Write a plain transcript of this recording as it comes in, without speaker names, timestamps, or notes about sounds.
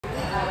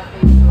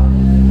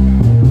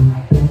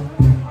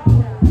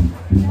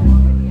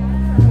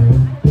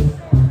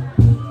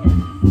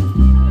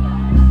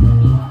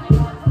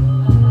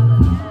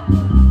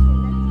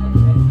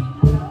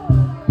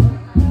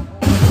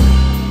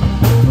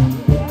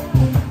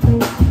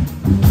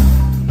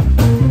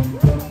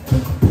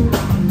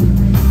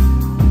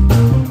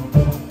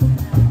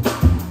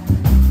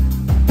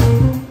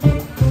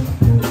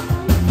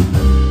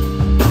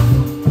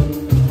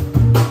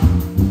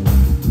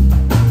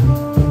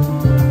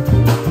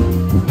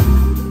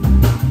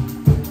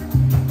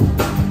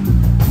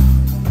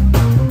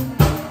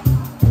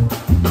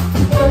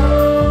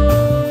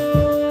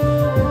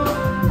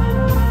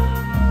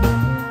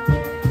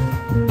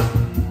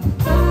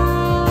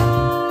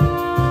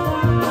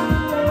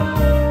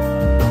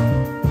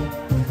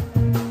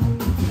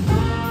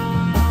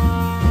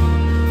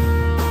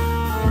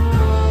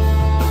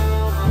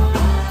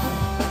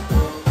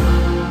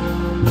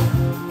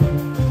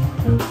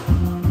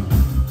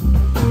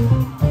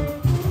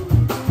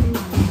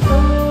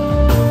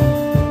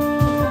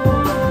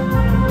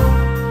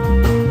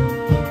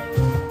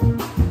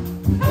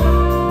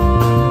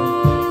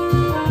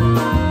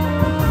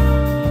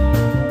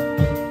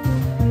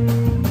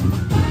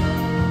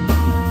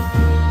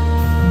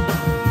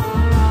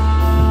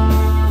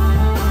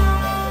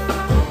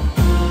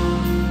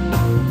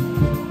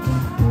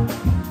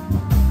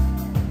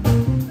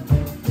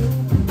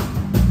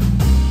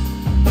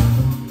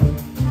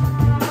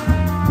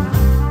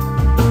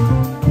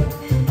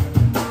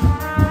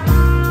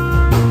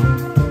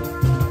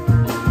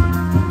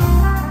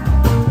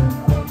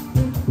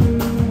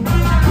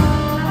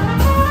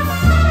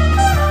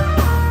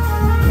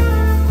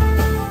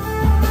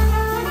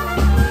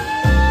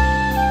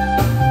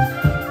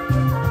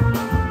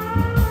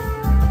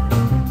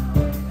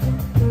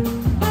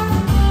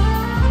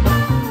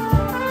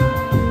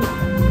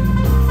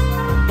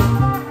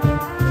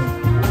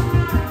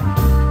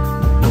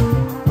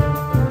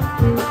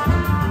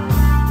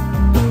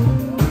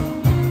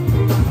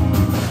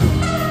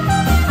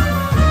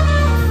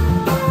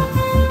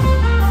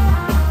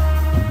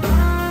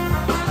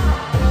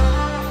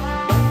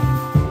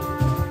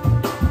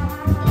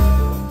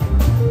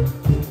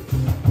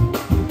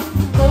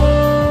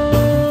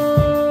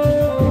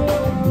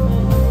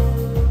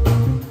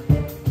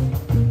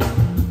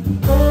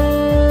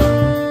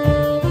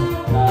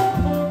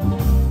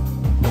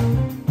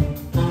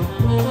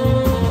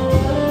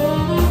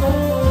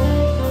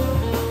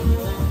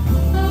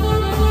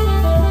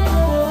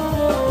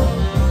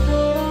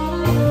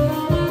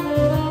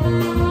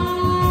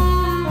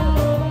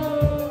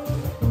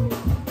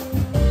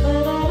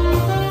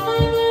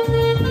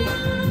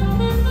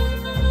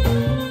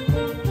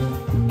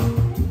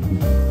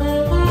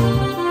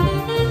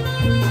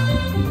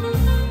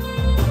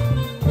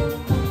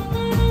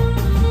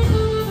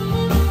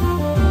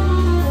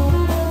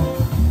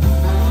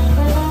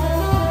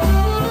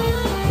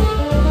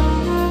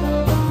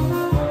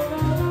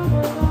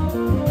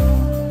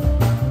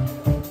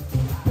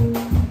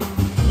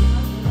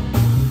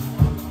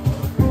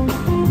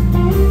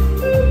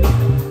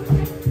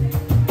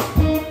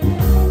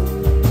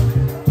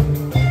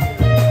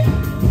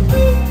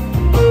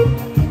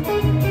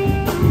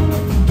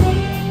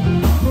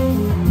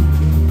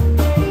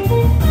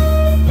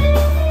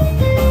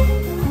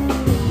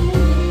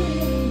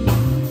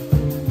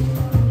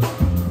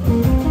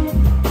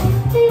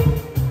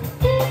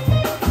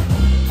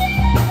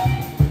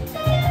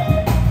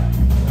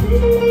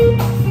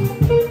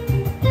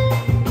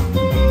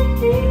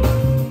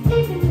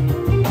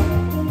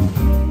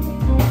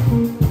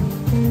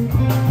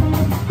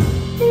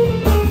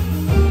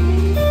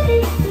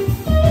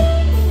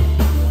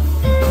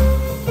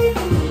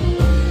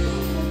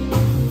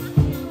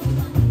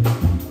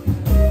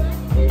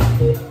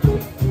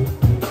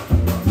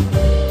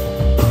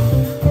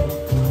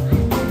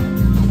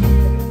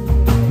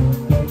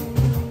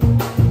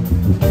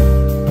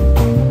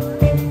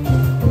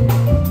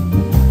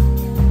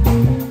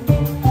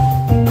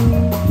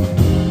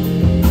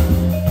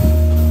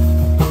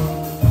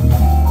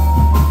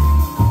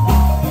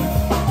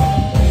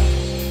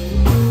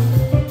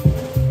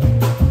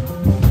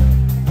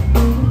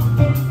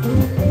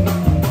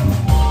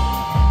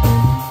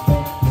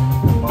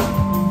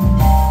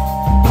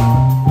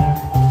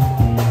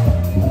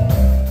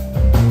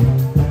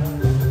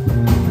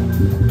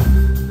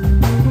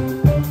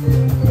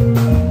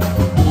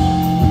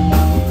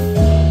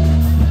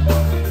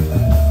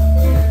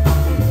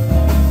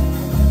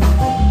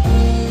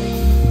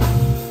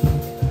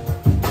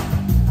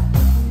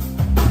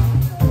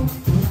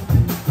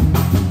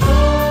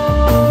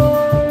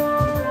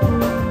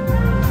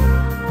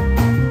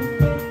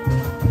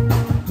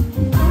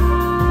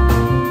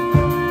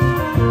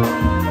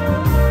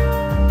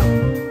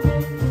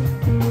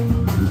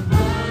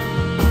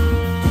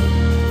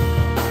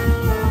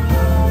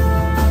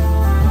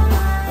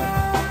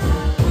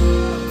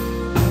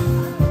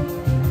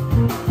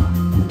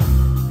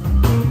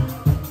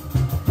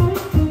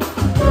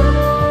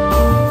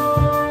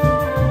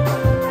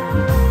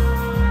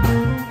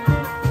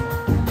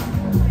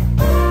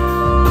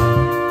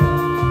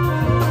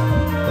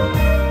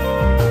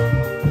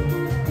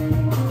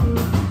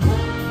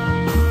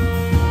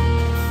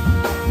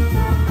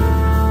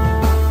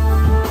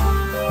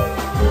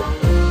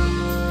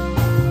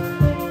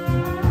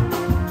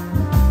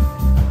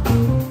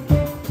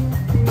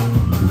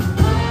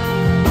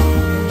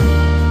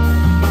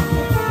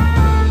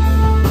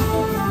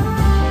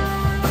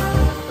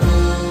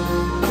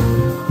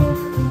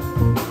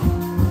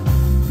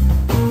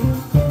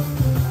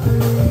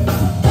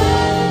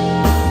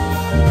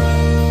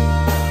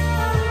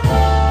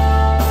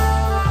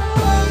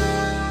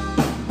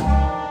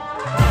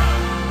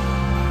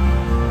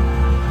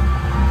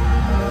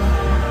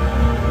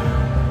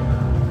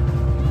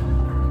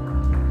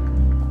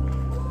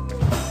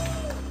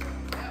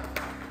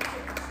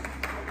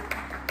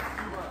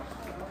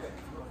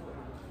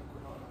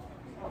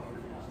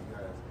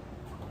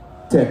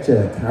Check,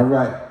 check. All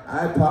right.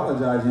 I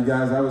apologize, you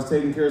guys. I was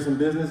taking care of some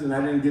business and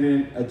I didn't get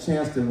a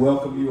chance to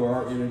welcome you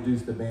or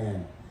introduce the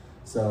band.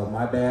 So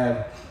my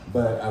bad,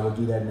 but I will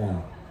do that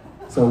now.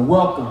 So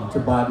welcome to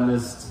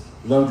Botanist,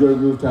 Lovejoy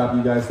Rooftop,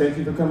 you guys. Thank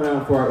you for coming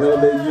out for our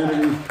Elevate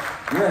Unity,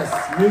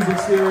 yes, music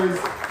series.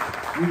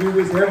 We do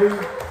this every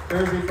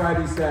Thursday,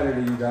 Friday,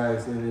 Saturday, you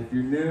guys. And if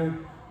you're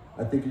new,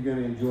 I think you're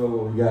gonna enjoy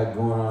what we got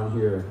going on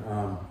here.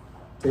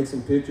 Take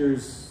some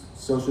pictures,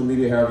 social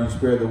media, however you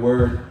spread the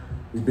word.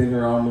 We've been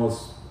here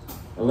almost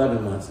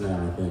 11 months now,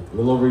 I think, a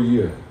little over a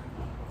year,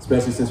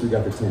 especially since we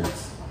got the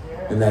tents,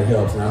 and that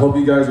helps. And I hope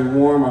you guys are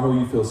warm, I hope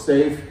you feel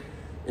safe,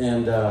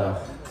 and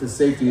because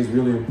safety is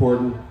really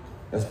important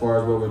as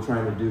far as what we're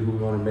trying to do. We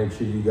want to make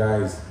sure you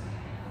guys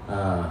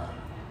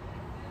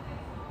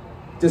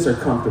just are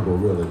comfortable,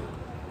 really.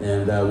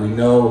 And we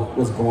know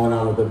what's going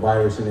on with the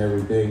virus and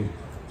everything.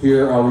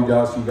 Here, all we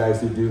ask you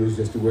guys to do is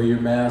just to wear your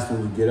mask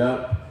when you get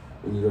up,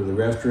 when you go to the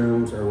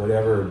restrooms or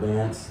whatever, or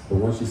dance. But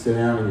once you sit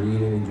down and you're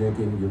eating and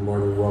drinking, you're more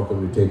than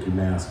welcome to take your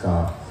mask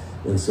off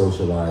and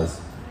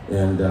socialize.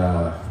 And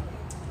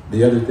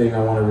the other thing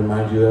I want to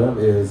remind you of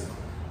is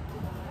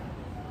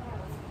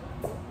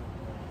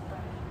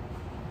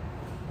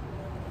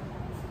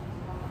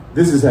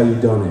this is how you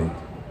donate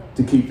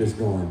to keep this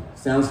going.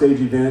 Soundstage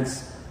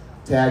events,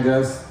 tag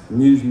us.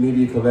 News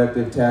Media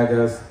Collective, tag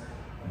us.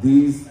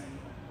 These,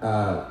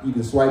 you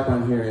can swipe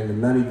on here and the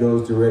money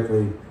goes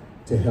directly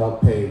to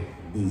help pay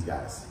these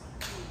guys,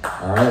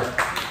 all right?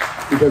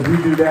 Because we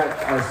do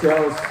that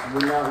ourselves.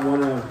 We're not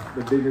one of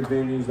the bigger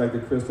venues like the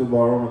Crystal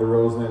Ballroom or the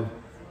Roseland.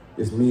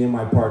 It's me and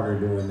my partner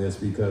doing this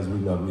because we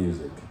love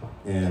music.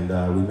 And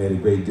we made a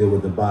great deal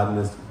with the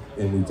Botanist,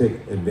 and we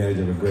take advantage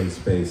of a great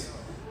space.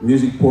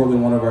 Music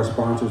Portland, one of our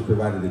sponsors,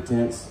 provided the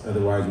tents.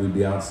 Otherwise, we'd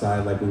be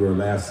outside like we were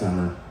last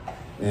summer.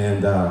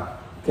 And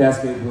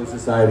Cascade Hill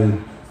Society,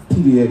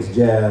 PDX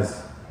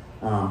Jazz,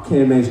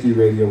 KMHD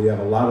Radio, we have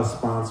a lot of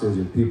sponsors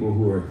and people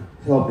who are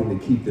helping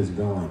to keep this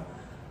going.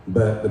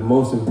 But the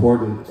most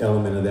important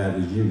element of that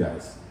is you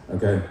guys,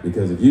 okay?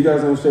 Because if you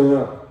guys don't show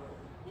up,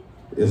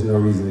 there's no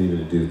reason even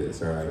to do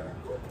this, all right?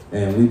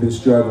 And we've been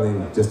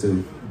struggling, just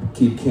to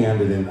keep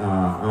candid and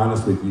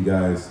honest with you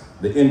guys,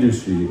 the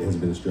industry has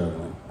been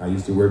struggling. I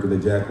used to work at the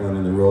Jacqueline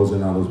and the Rose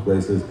and all those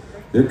places.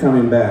 They're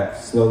coming back.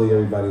 Slowly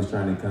everybody's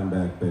trying to come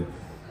back, but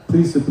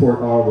please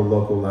support all the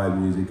local live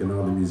music and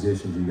all the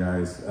musicians, you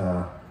guys,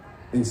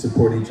 and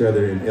support each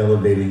other in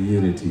elevating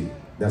unity.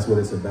 That's what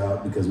it's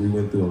about, because we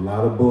went through a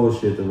lot of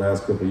bullshit the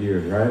last couple of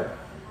years, right?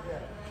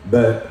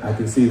 But I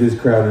can see this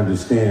crowd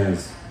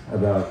understands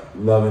about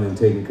loving and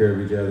taking care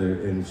of each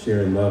other and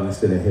sharing love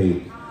instead of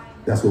hate.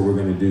 That's what we're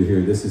gonna do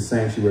here. This is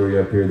Sanctuary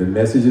up here. The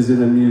message is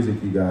in the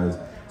music, you guys.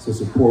 So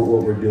support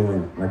what we're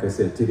doing. Like I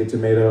said, Ticket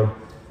Tomato,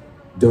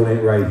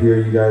 donate right here.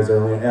 You guys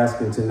are only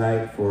asking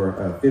tonight for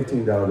a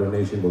 $15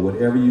 donation, but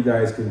whatever you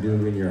guys can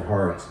do in your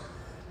hearts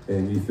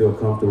and you feel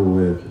comfortable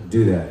with,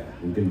 do that.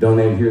 You can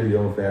donate here the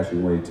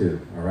old-fashioned way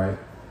too, all right?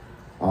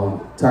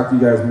 I'll talk to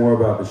you guys more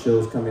about the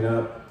shows coming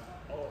up.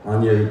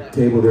 On your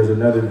table, there's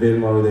another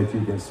Venmo that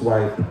you can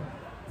swipe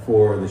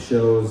for the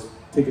shows.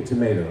 Ticket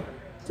Tomato,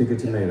 Ticket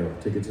Tomato.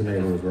 Ticket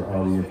Tomato is where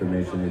all the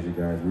information is, you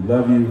guys. We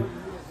love you.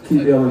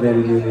 Keep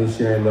elevating unity,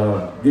 sharing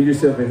love. Give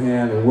yourself a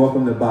hand and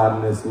welcome to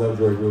Botanist,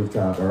 Lovejoy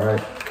Rooftop, all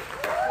right?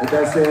 With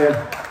that said,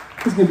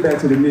 let's get back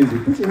to the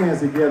music. Put your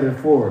hands together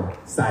for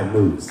Side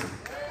Moves.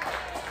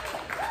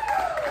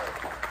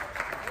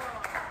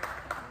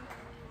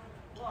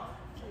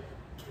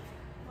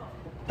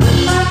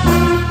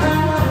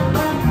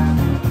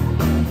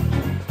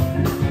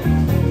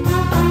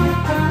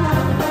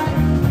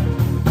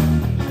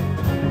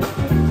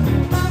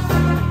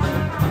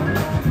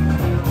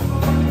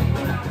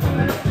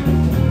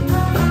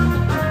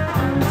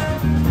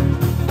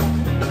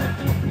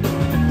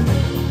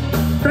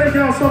 Thank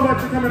y'all so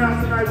much for coming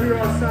out tonight. We are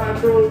on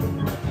Side Move.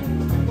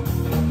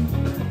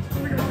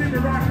 We're gonna keep it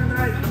rocking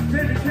tonight.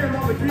 David Kim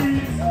on the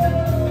keys.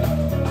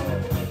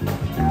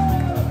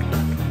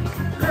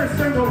 Chris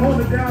Single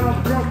holding down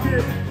on the drum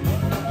kit.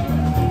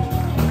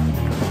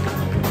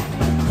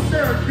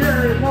 Sarah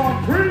Gary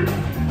Moncrief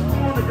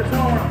on the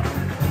guitar.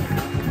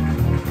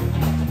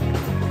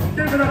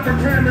 Give it up for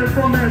Cameron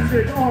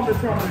Romantic on the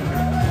trumpet.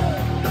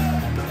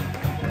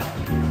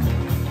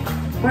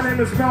 My name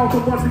is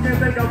Malcolm. Once again,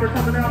 thank y'all for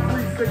coming out.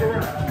 Please stick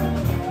around.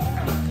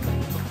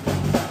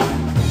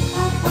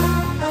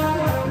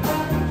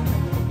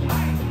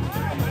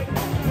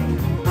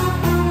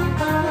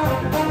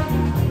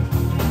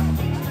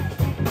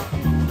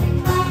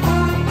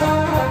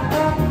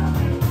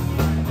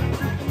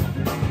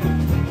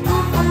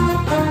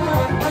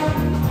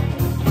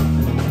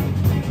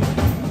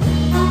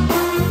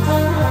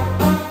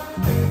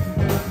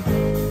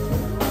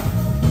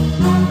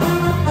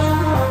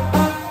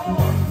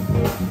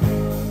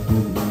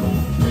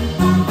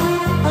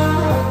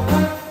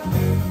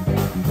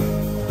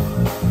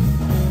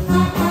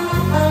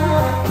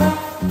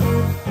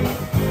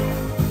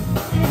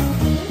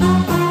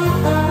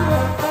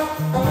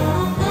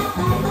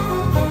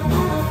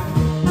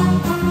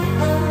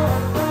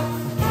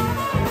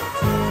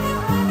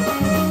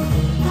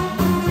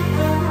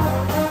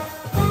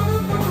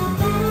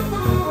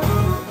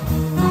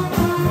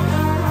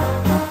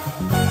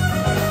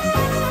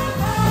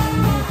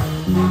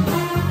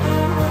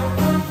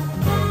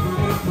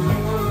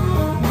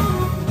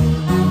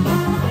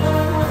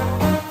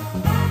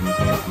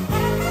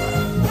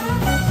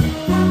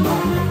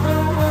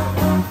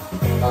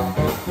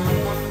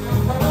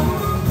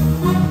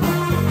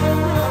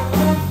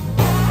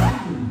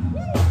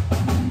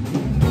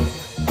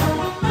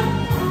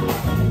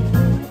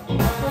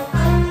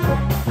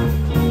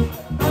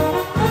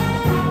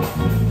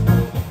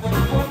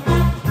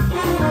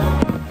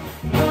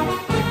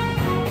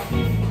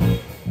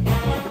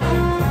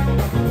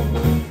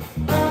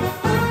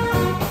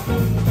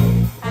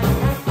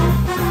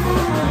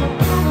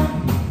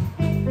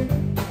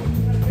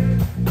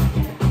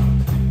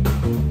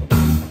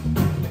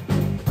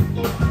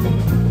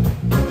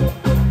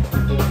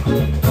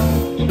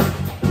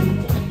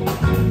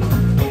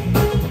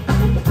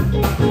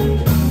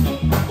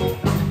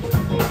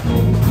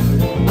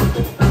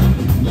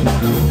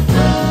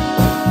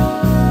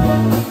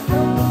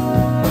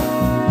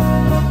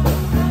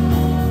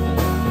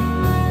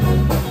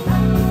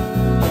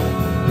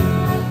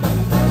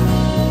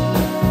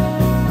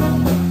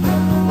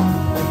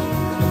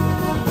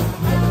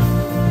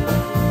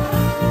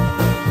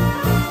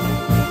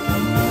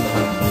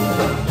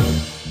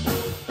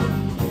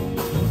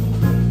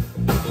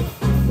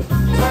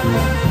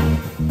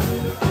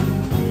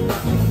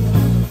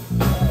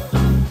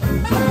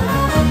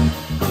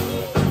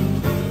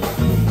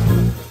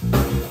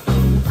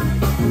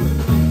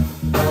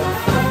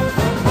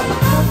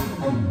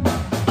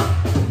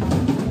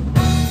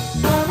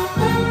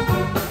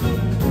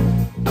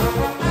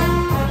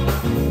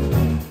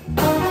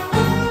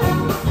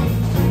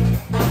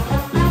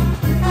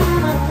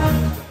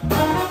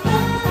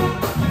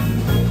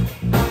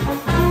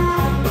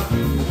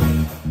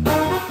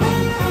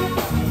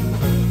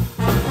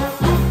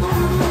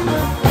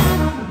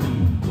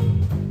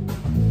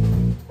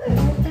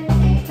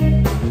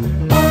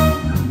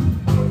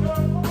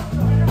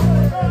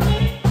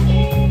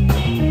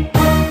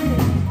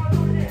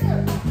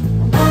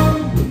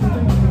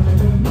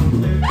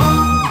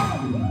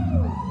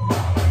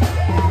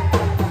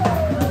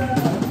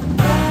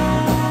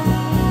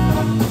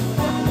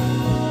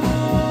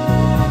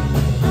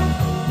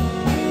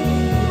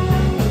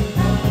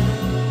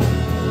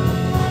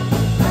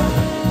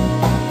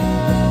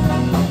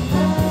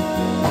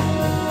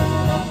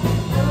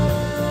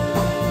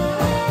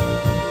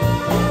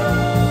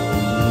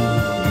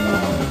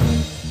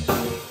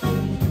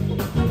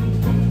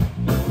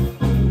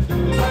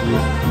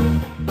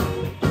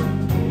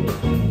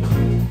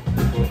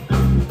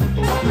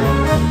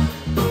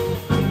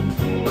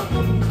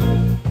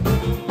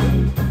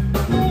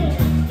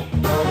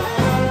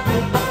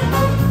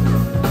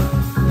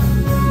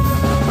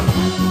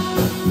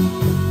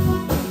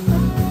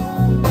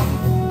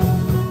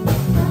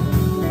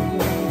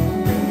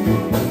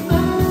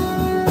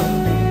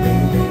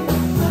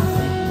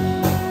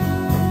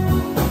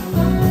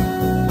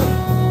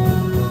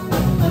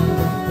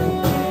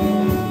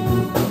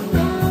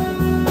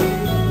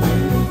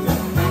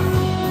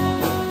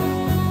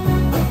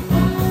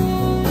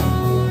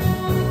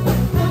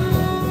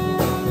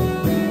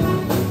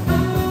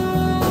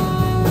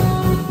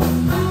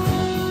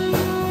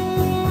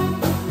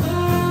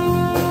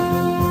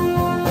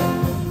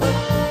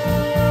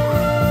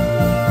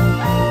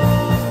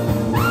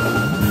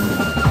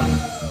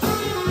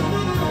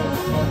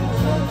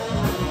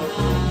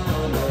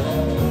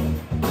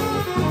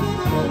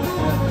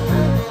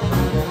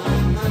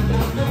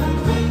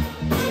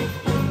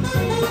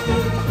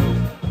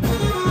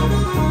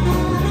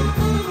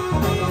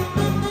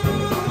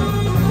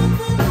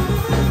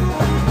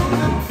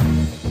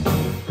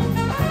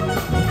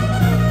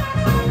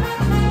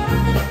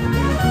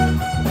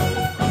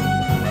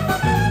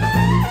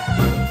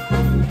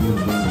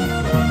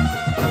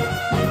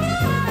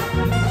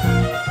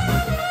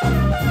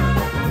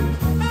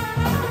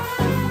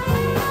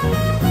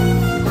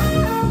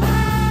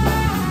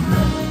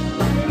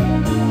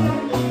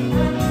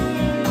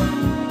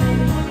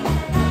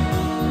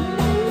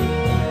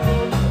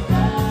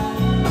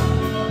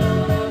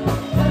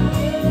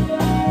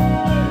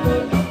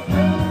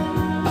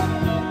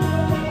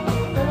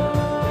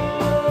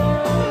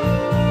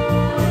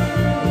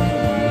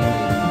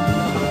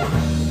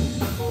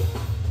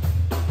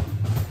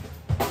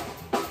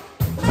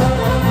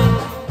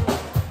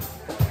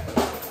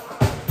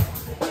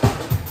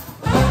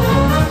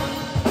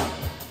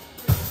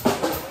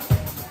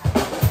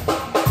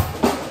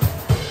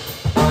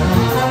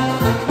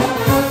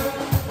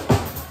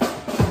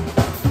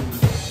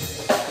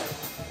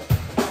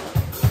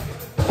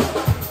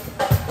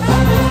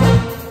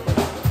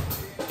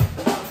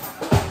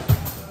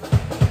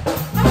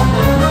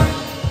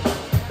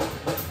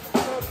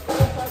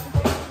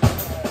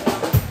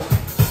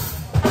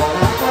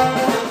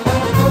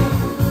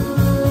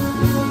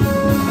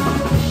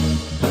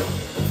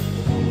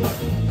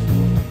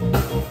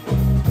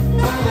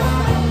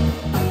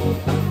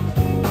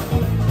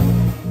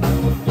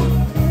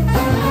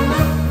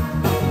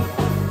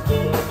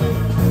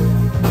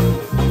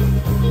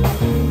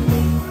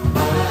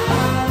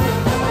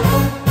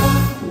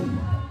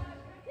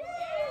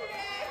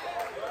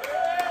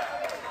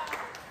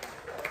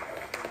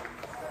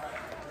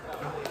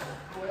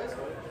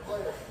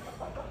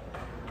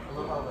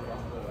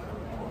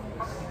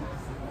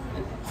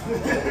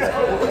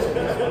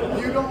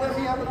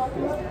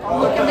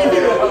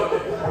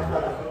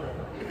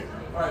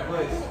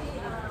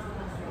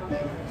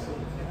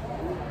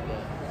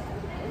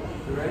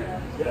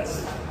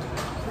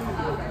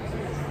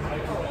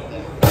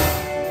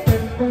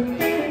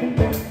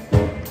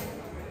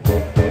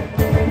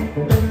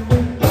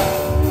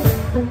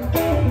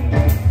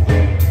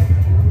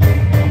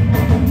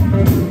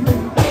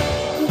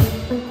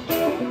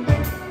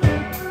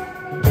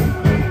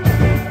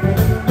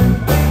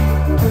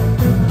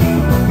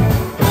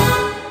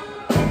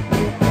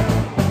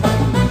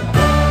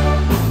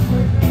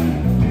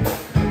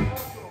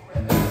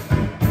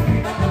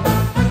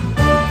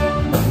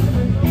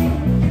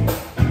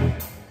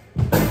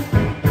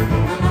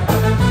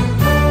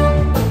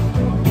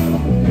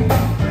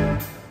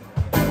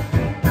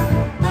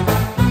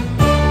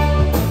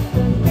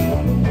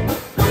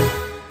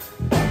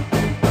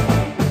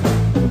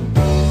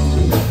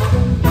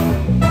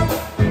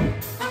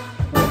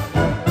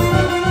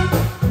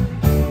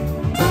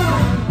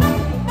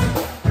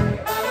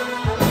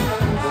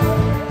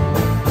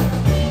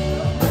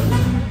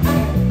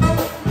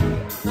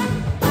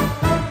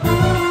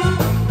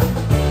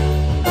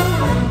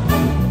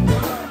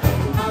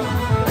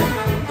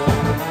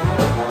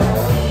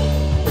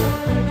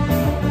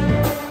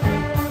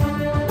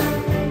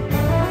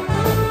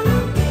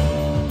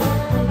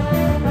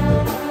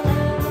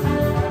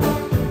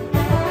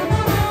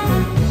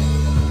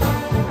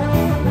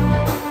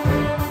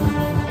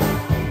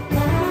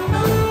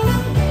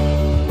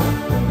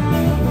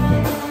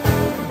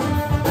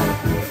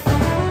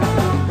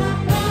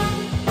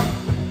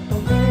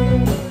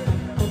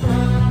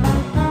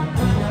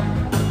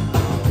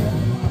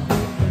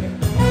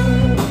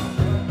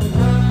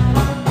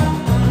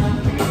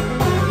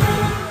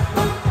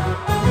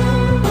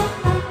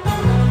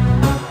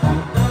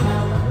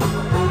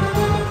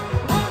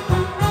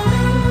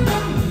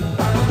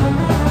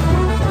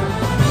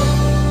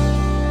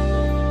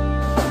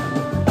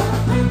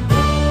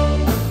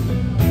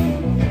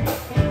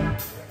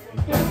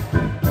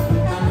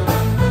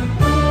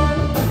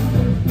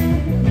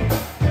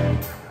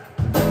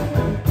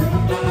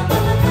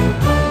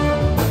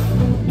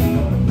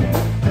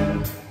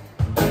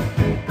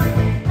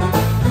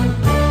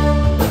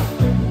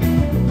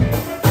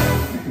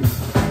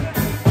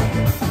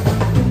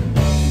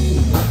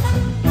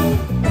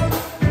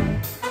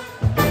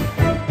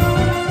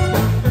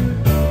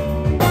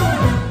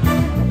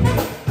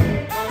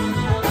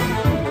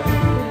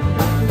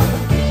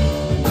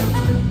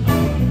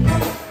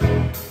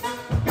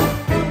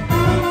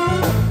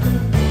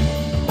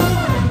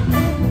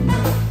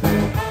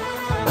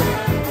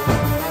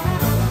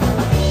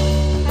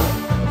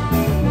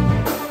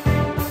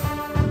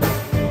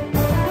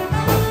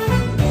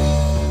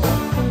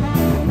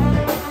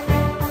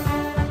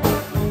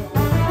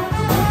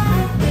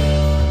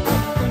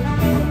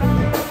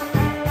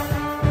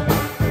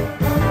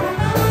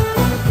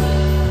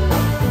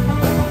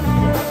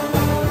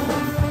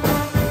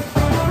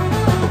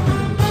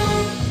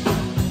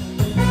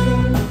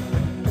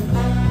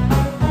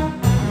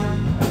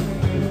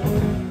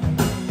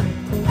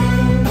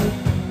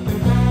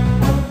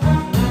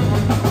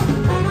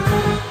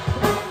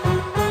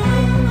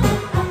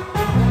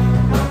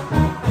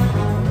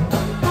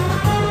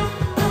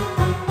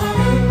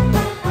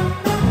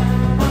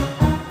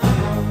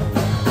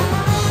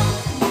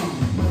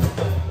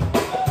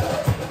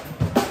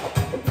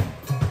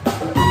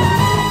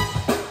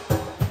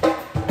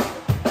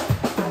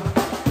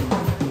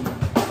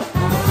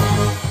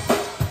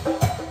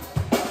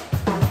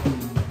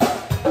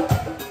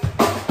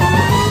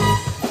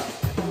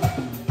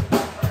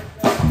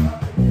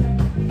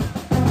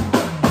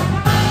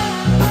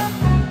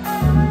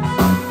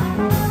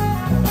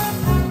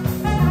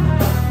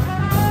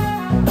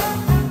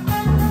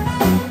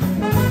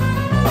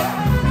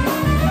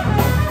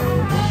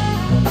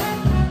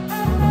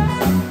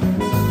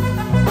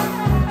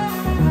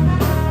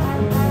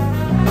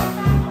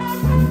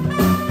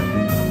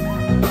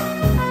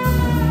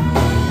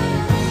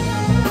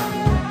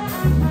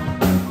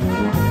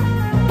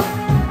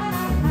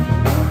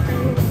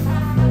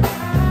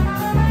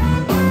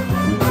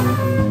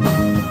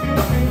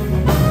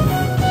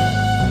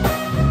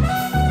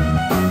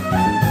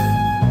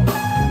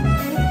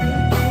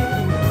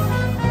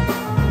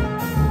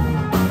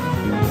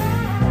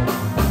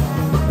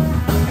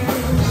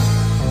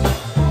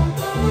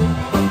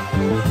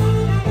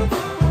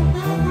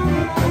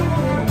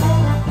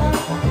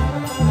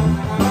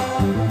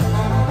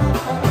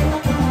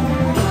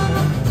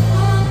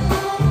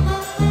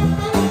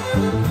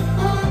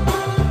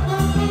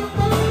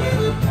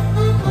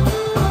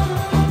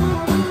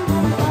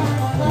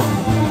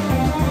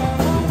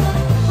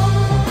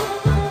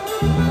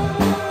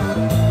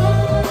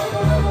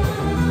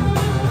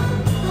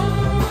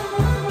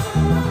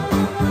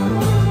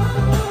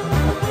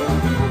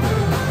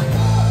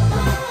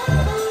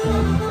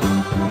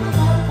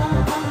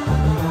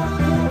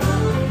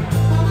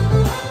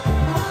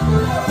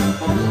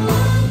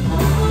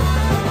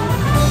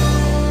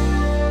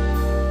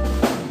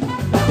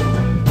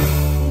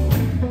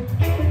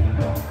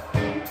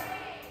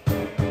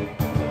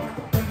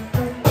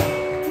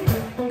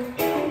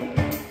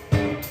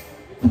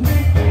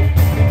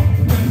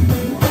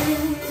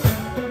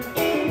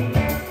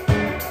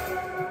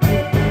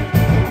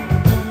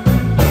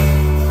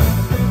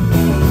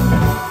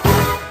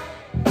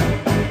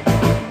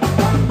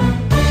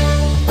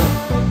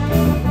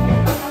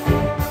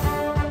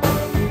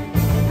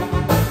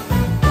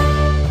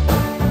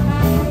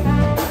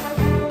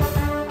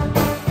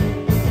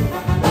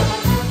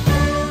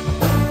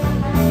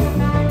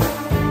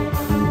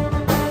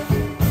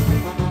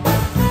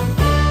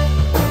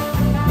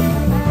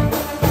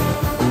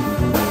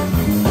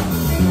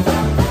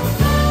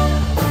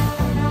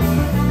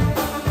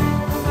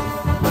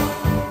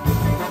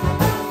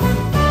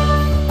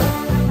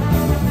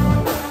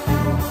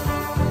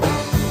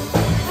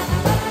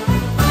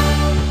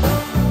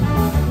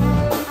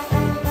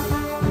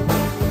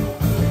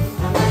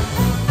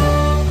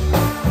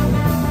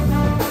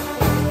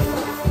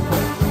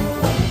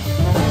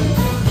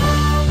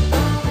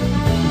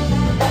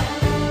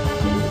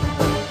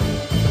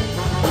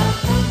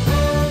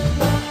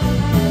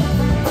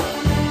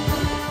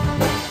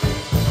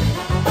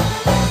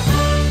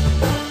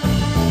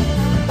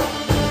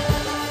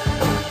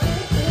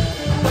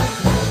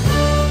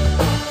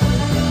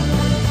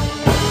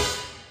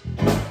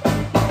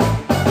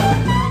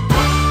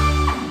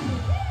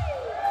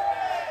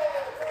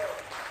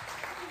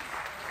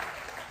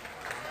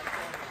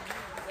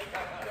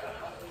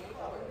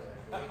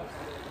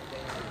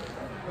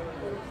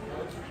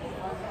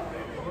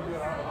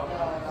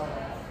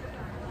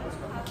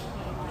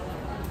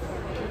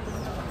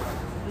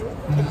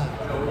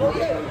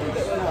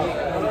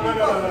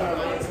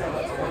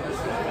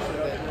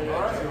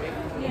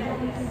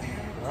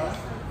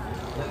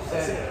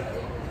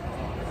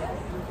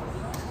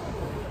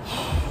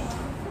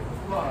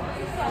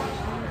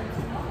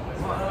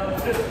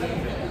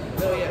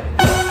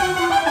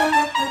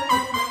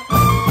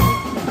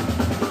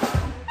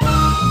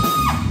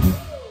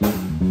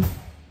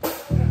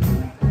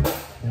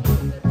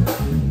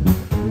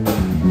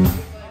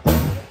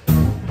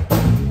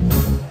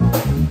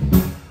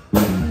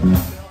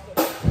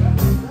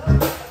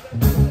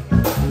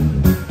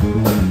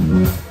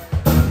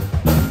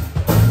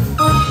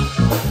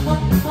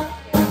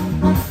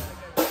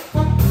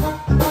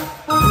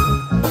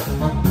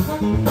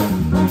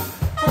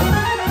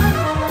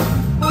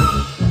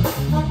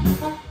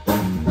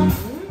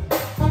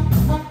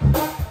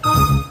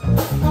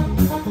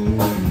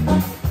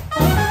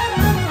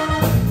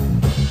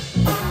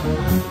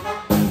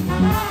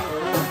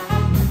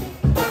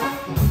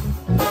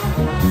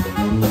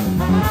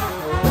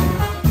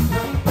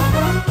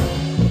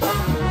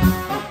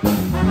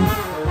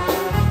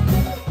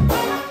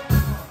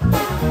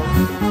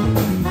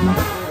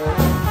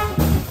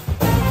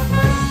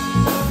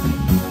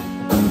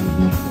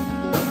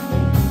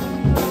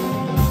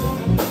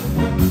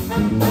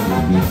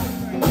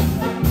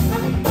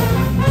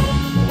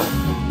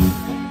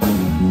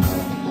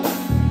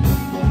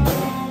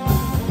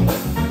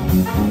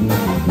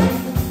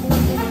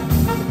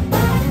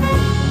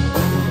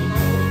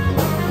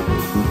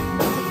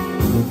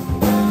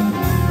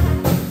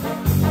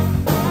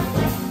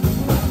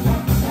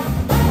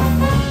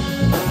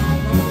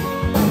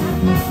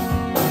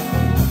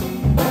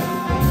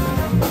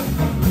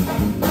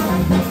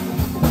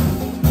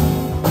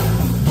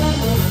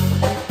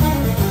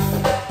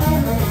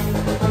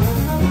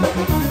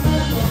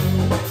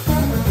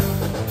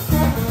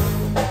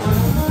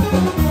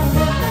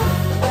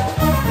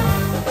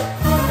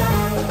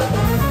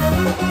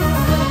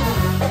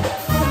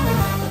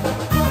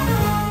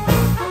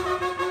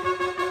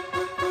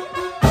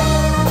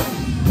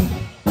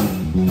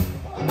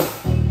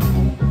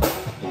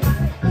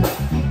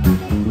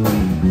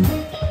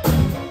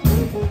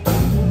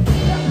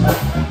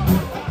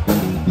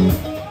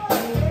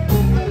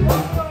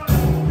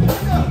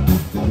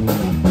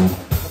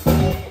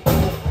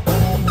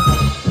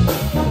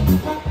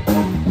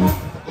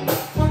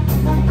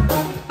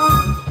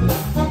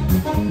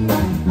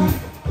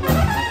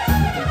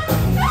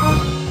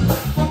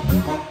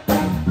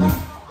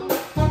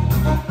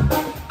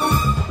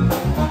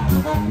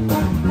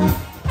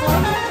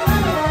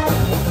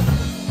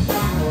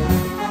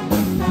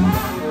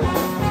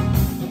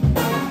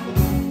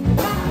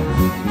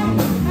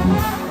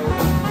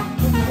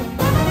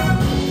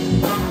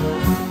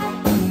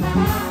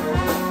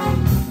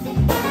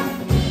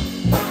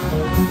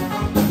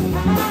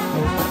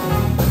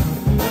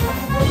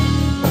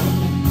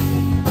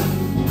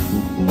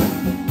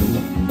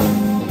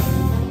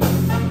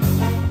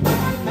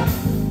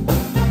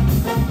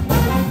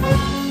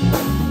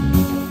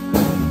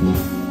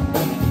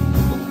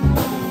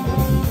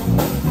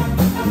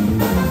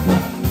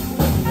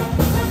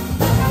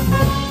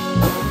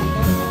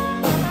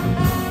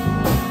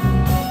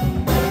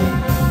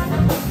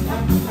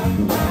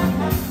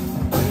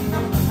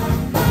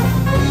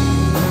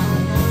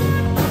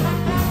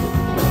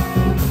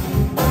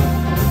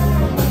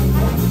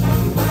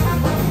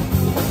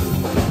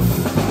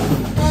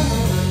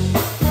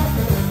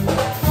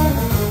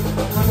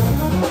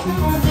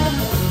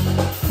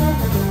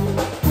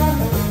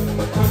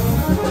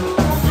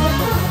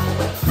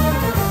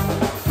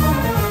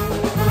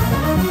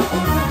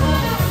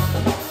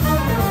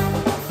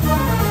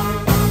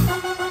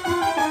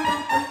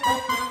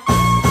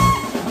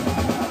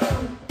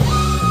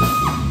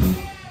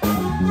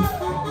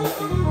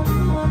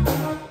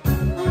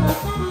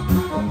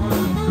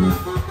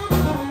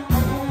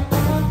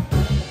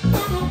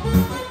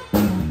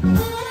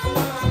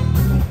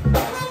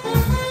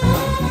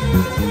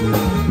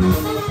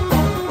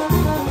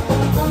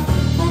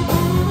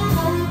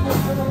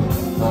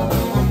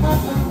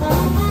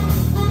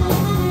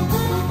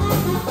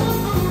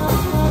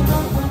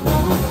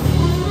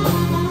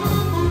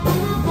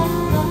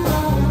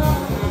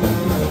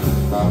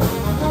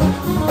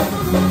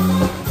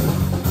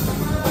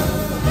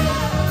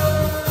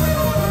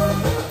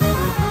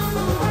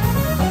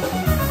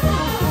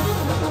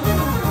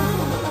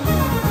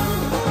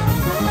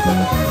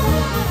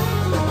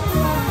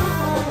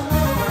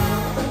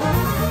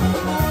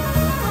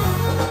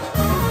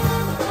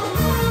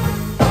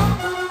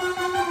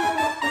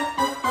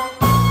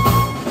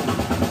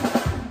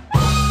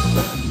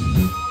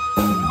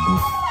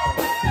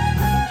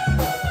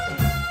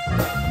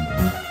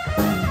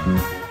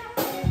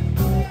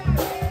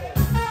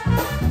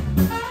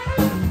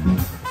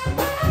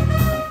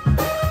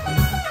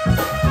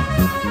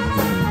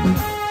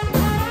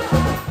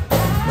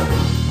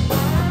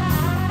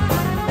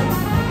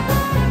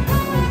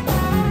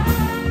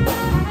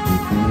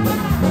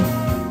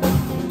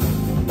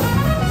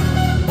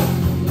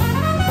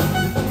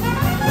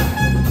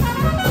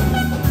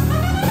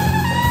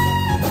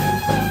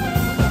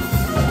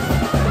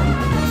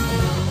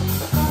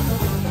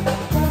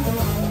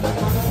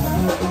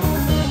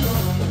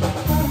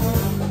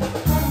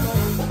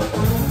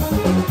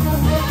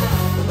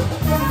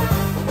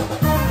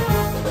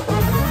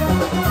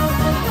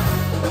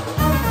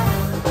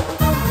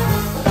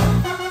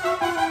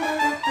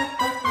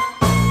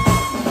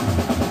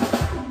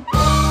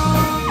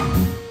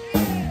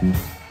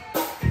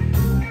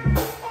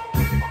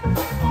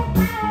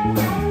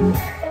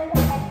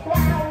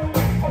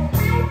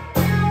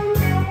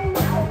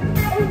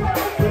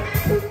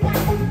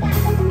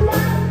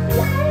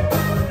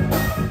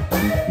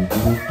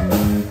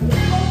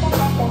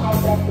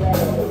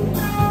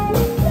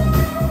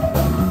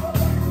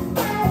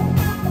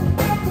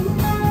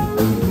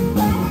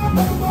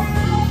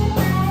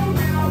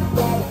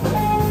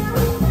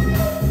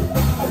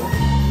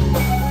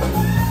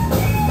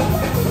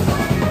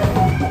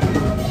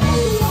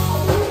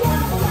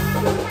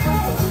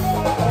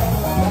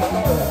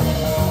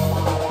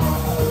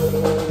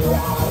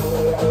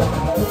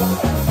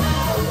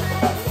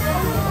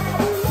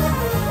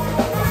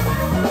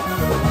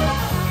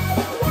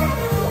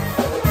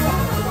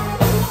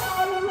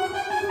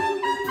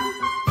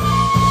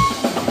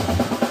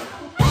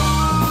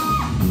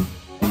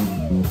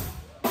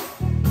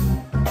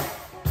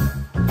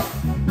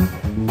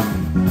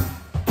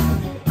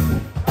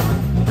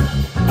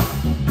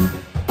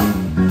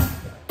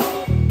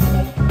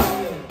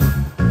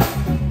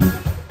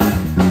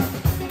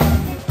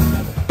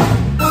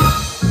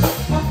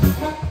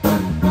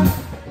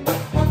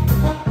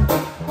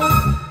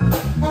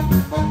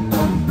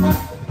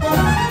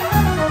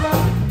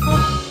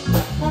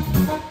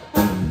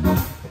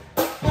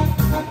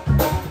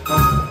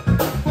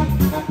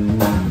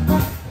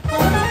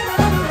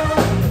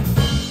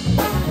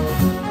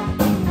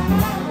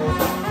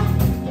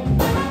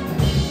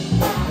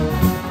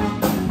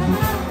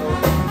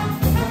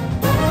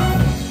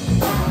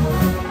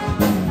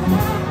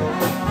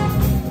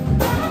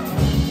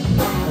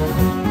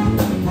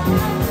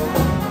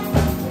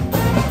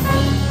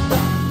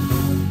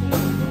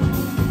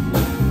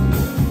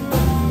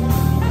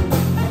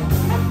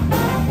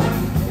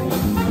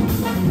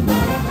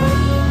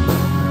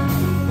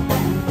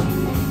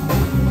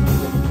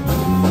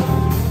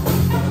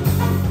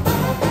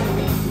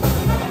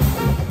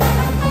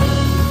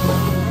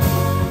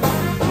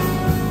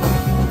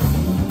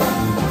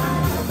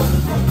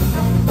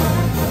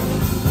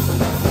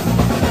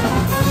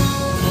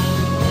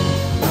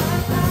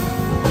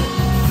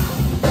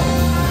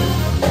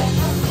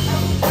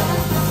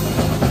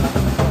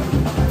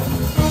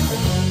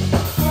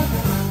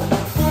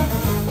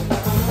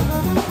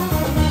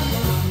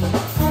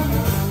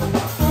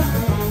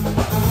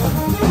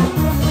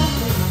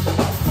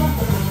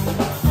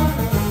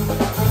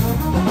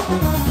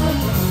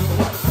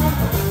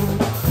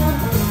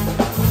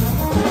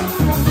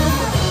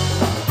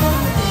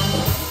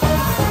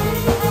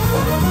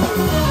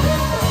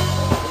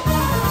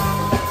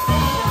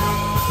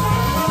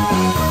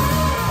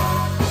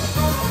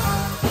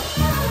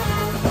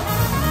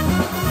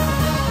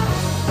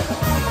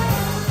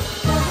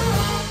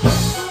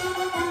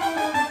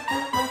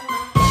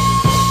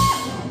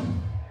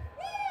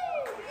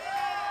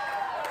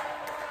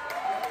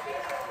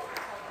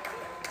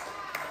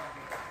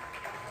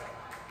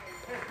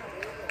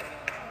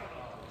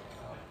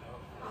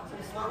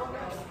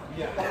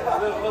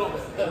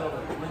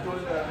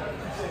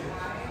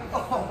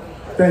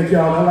 Thank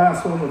y'all. The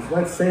last one was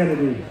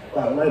Lettsanity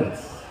by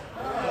Lotus.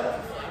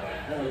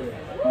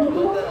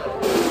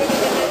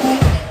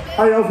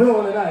 How y'all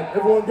feeling tonight?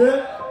 Everyone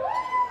good?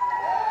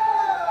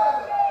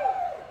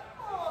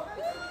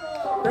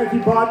 Thank you,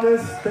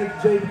 Botanist.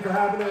 Thank you, JP, for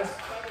having us.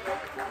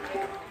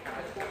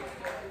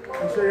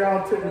 Make sure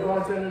y'all tip your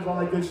bartenders, all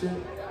that good shit.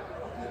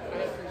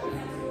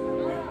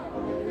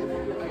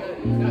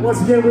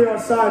 Once again, we are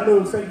Side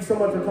Moves. Thank you so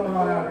much for coming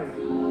on out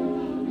here.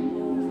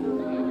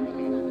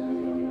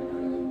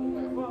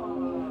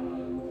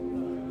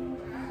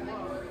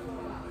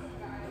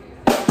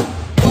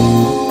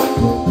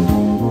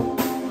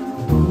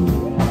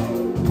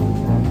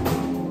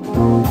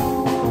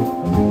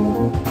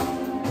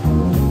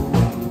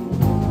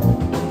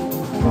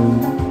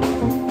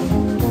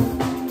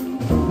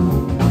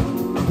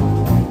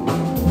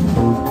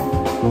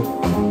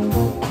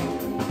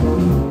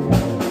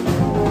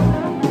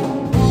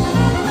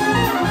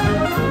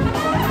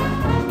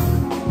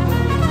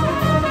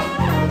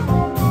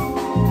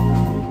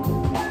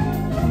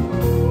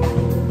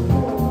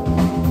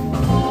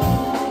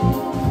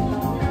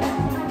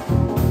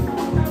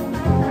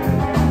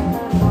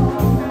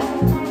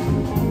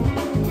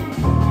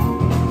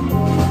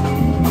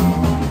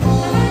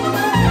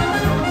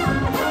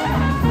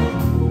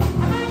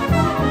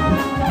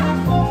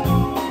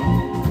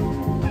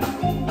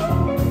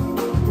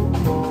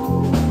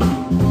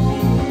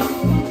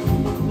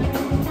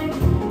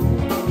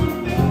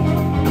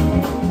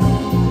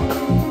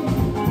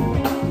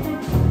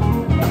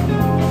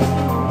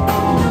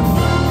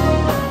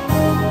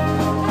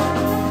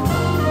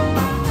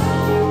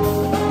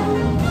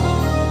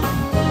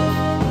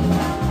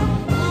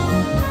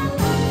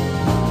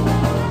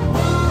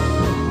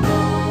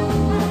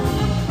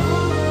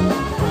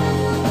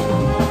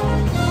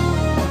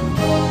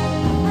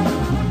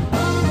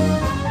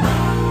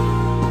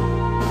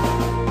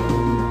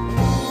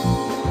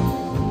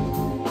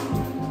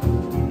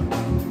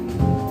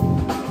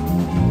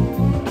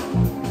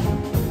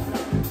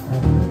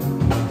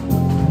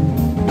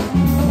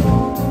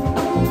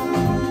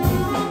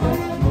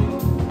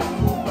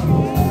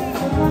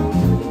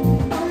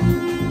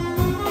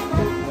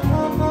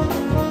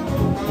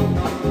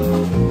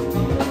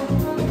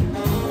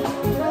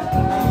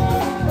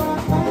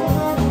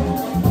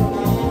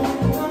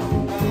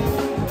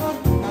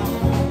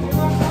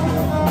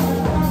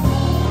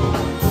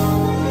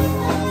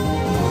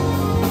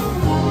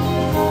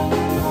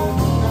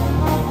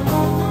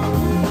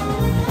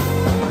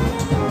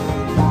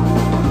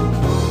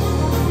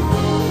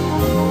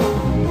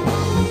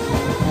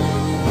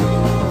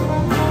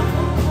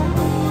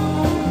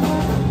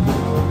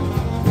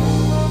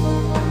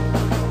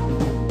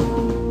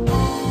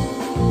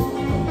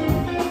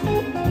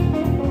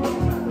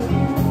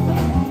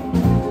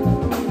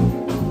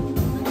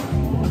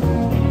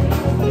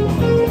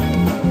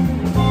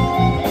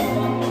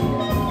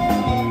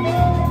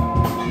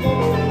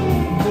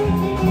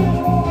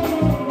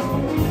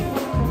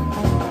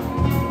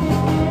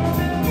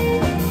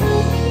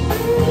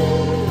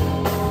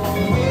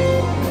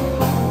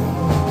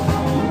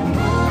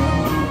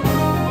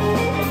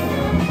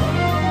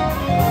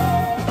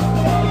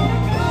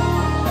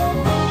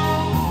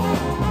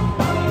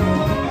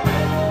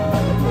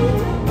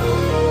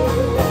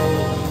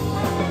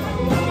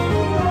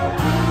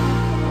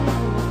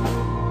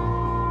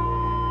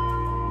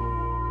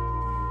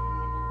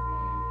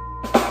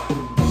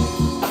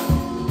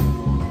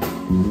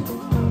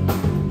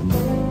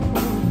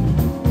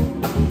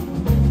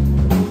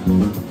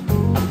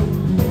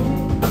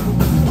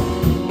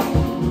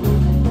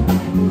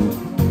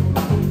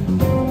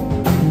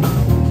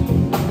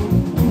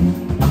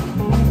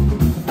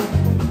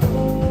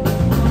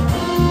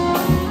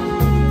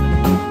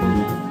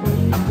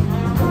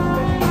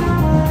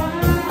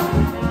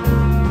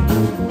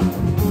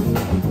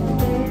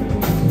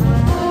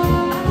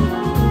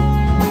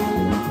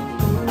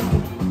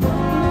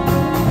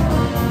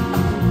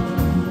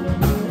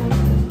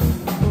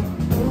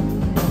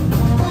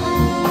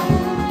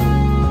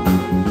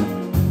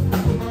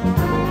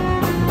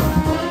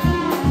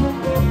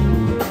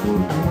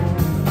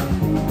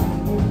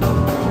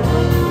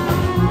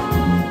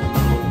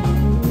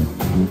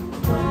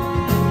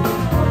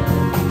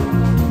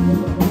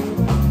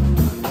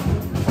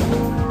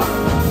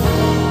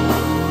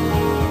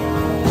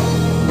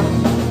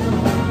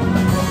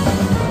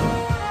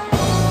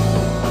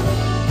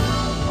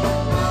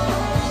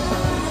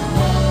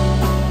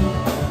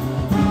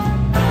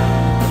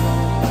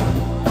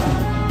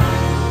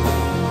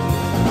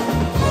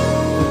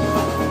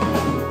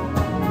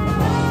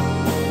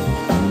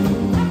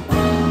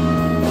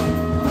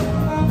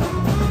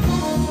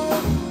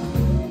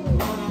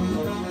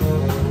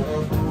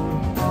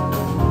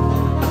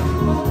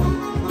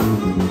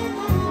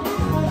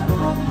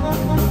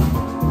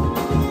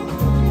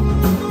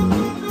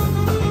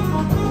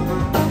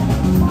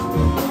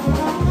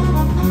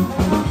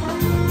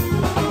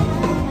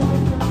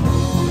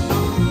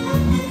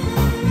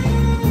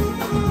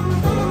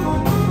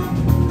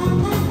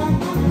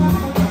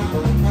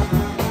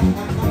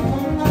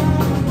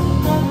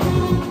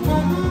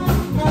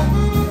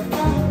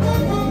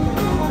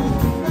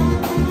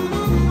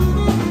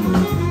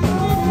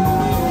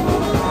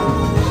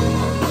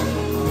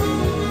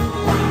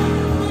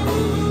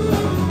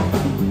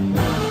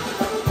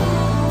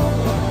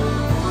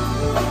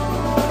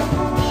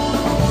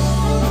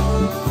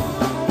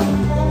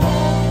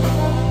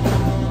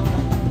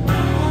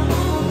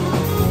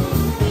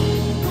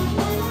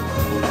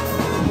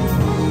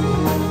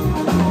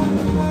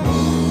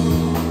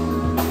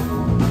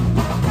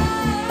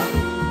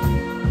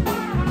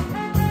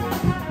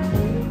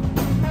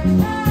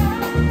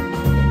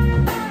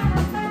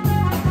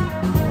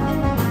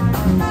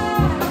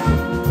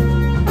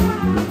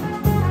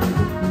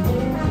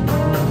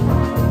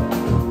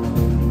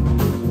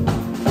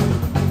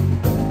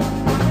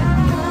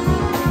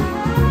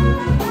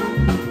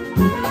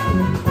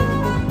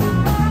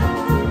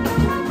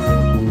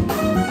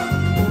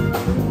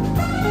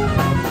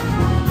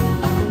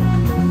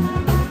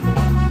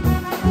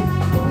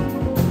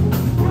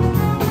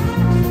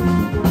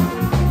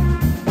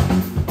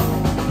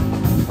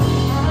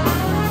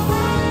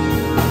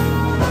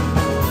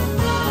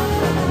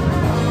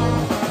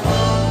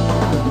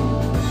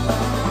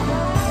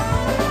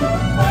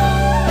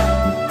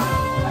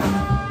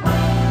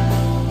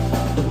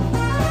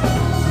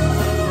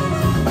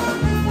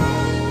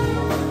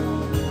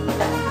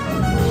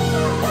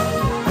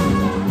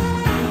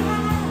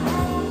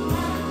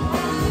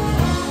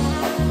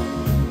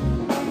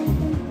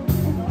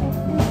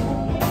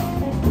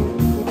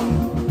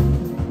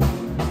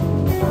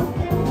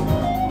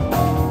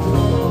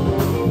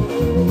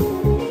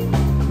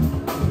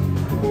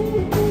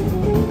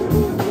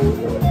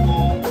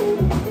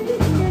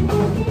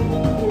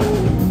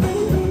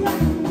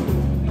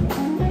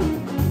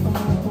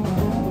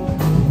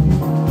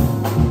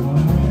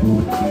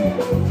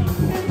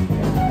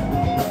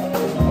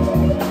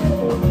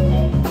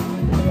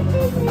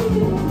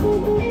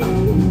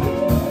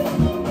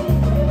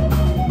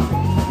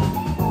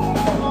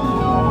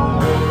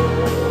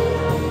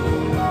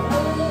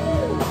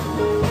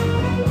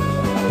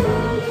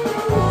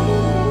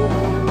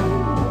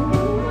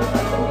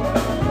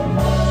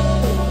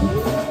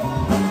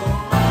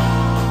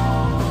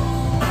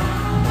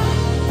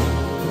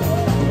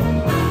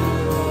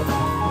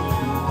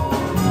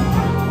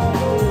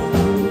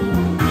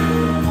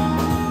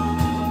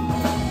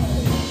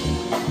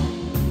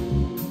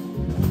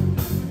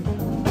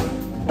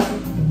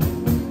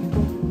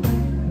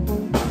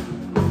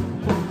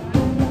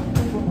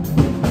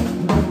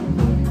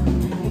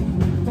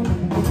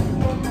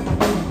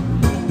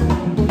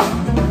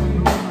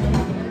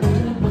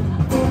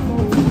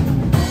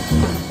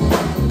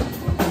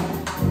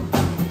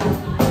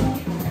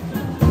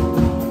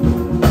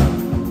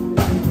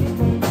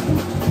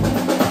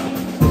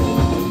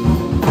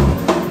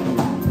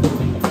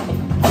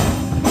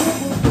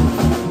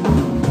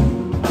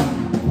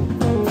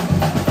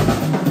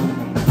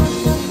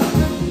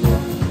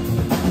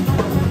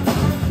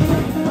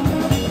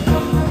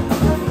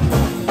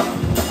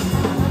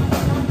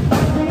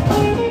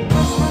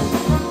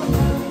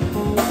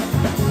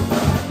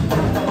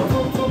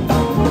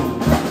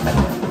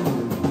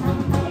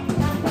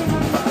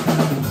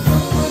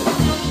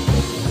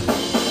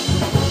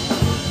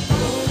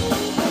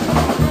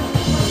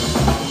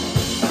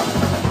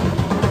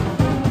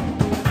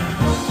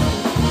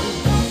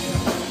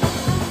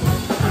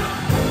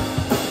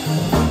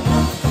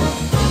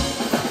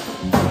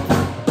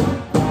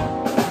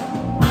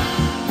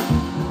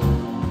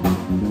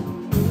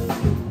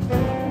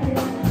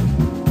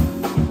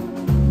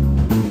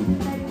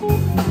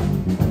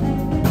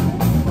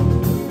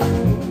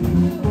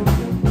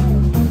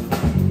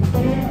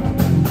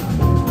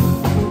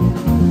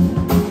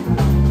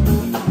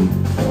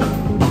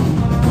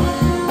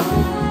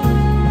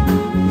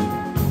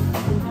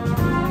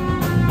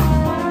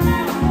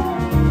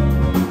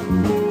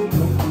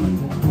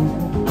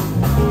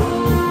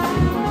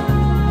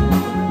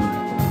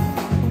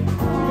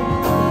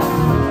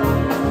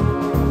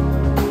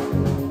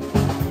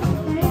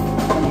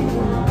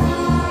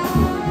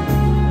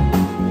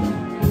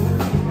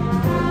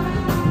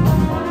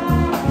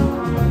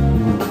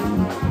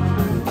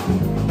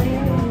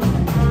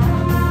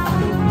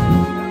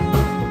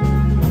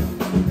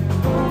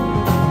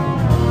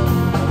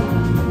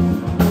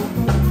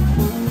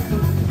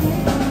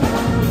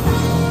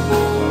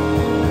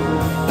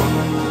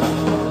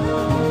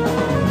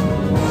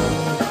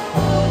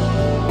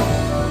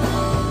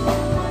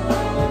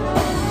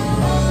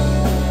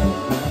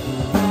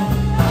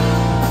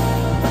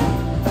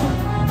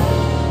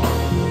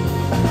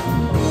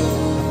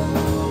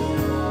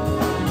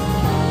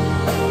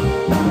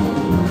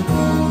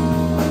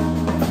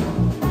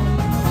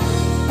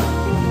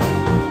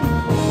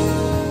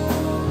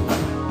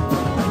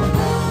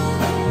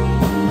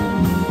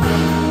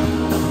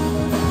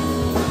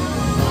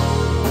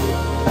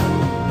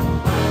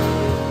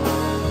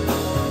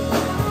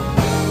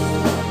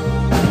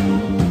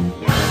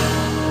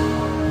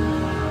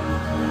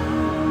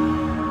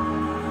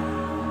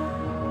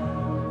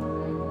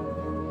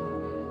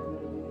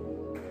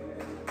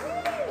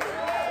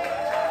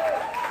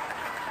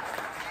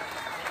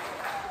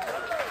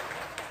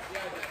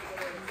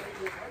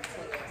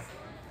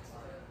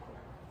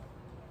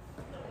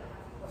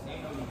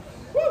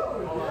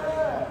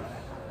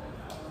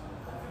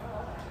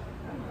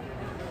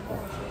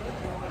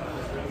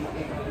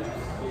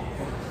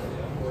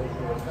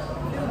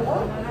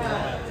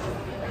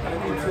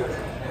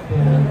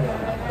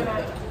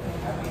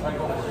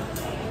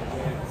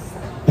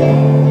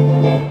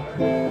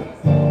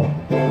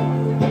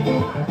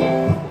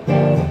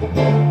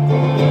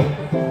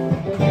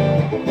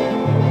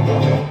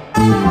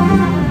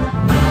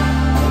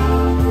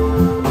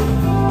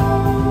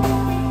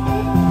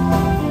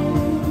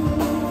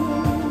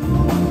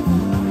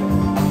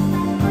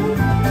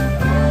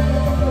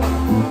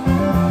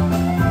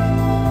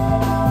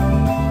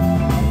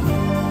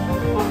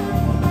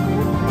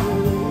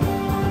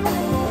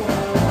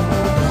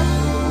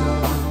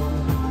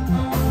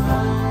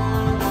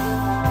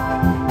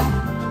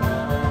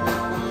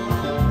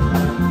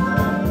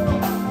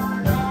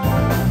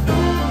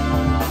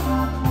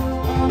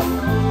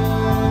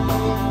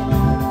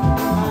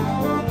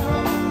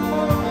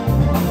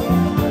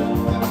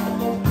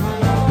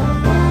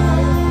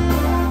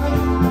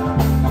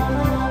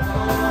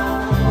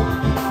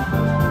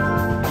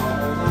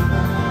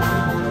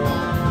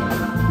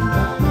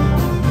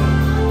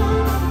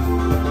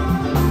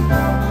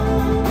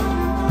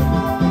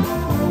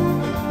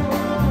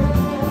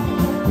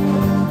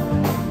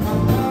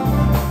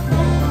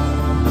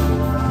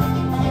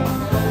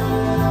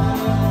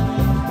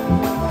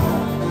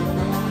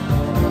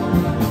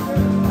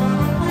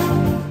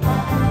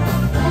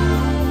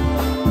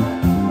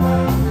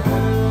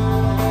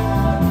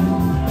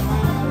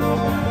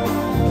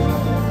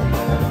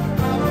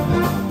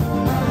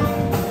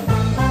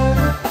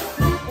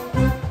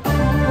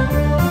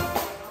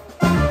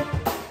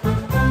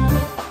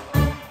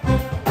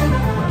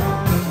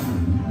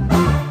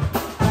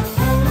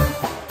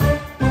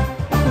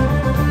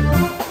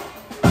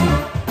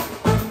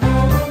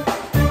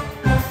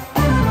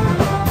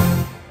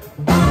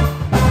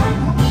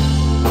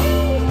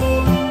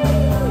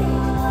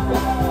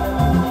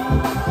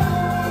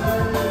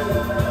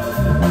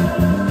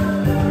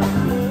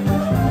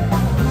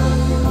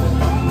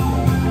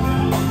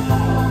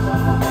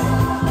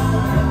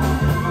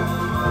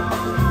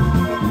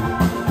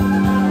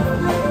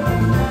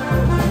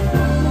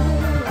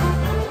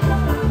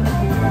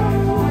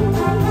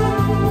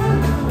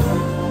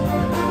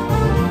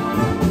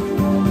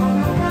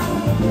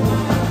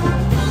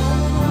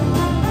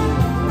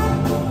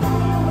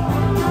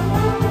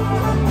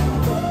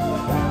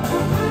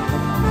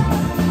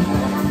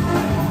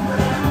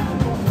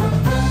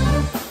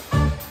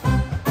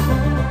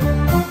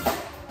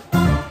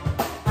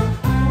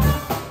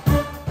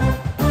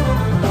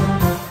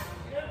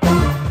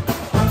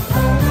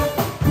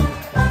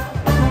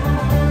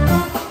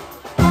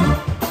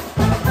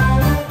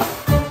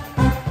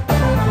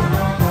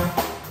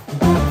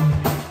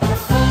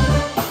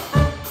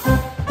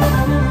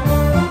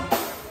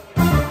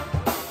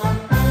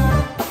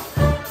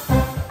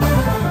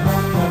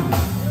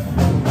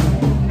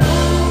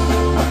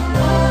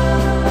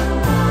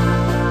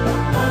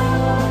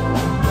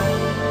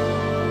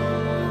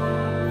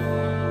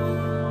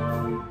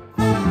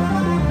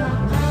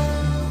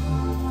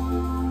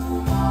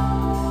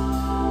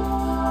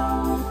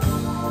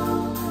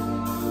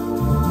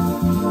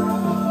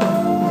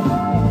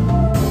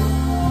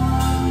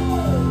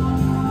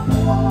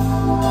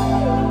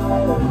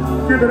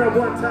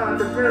 one time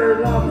for Gary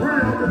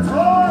Lambrie on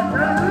guitar,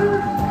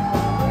 Gary.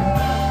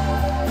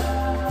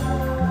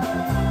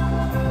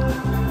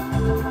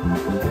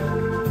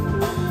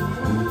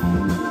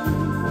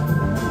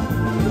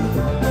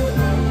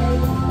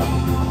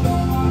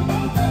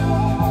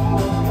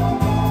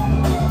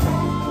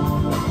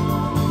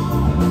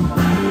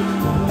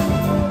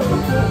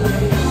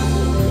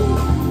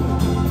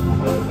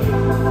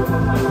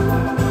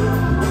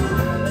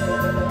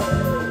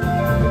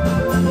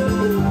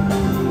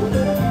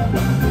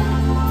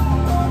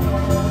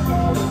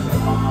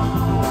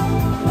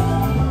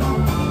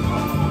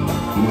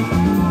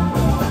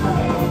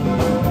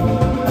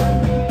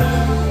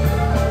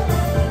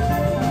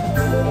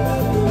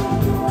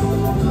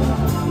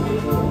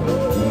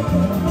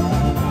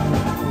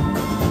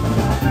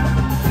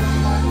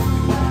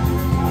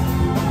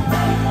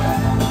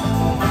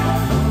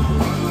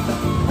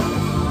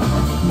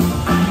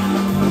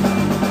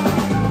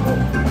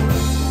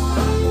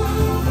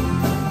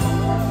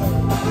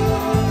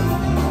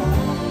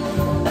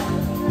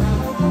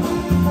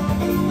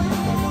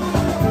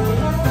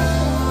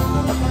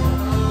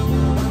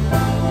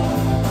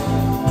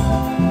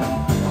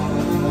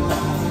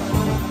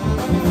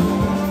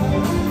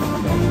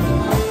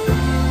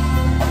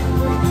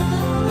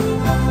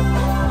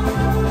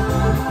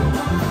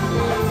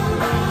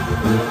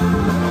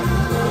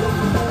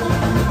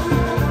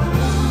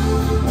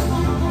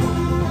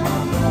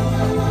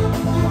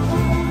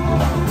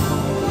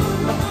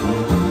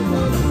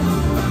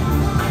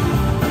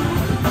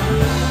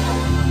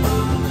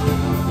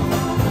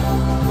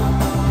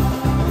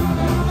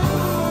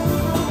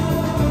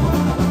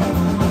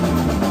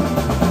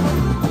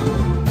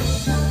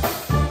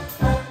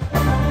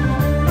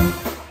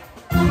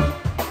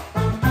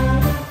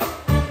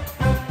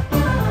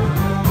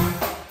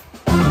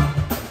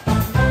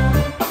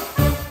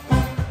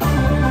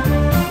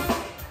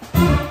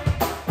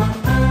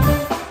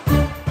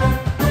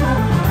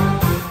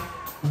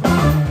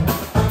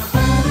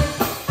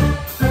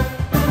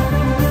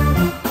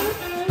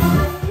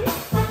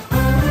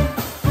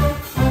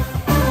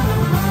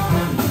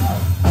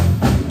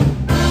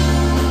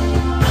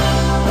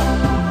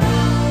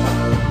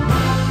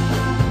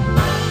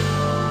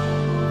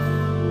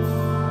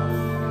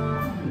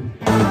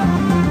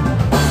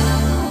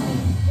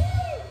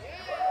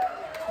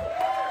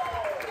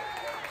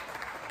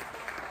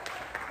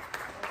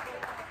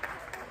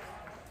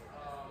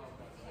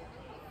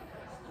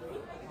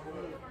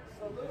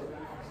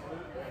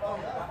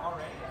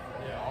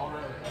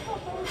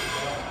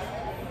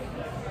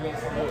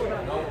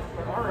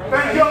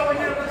 Thank y'all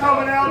again for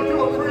coming out.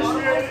 Do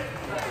appreciate it.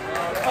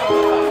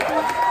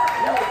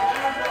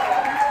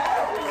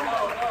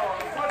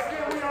 Once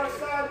again, we are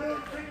side news.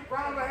 Big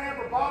round of hand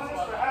for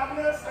Botanist for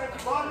having us. Thank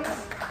you,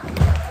 Botanist.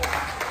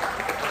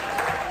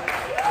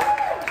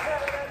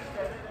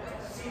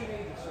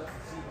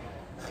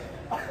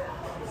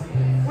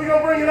 We're going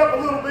to bring it up a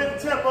little bit in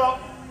tempo.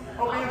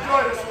 Hope you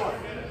enjoy this one.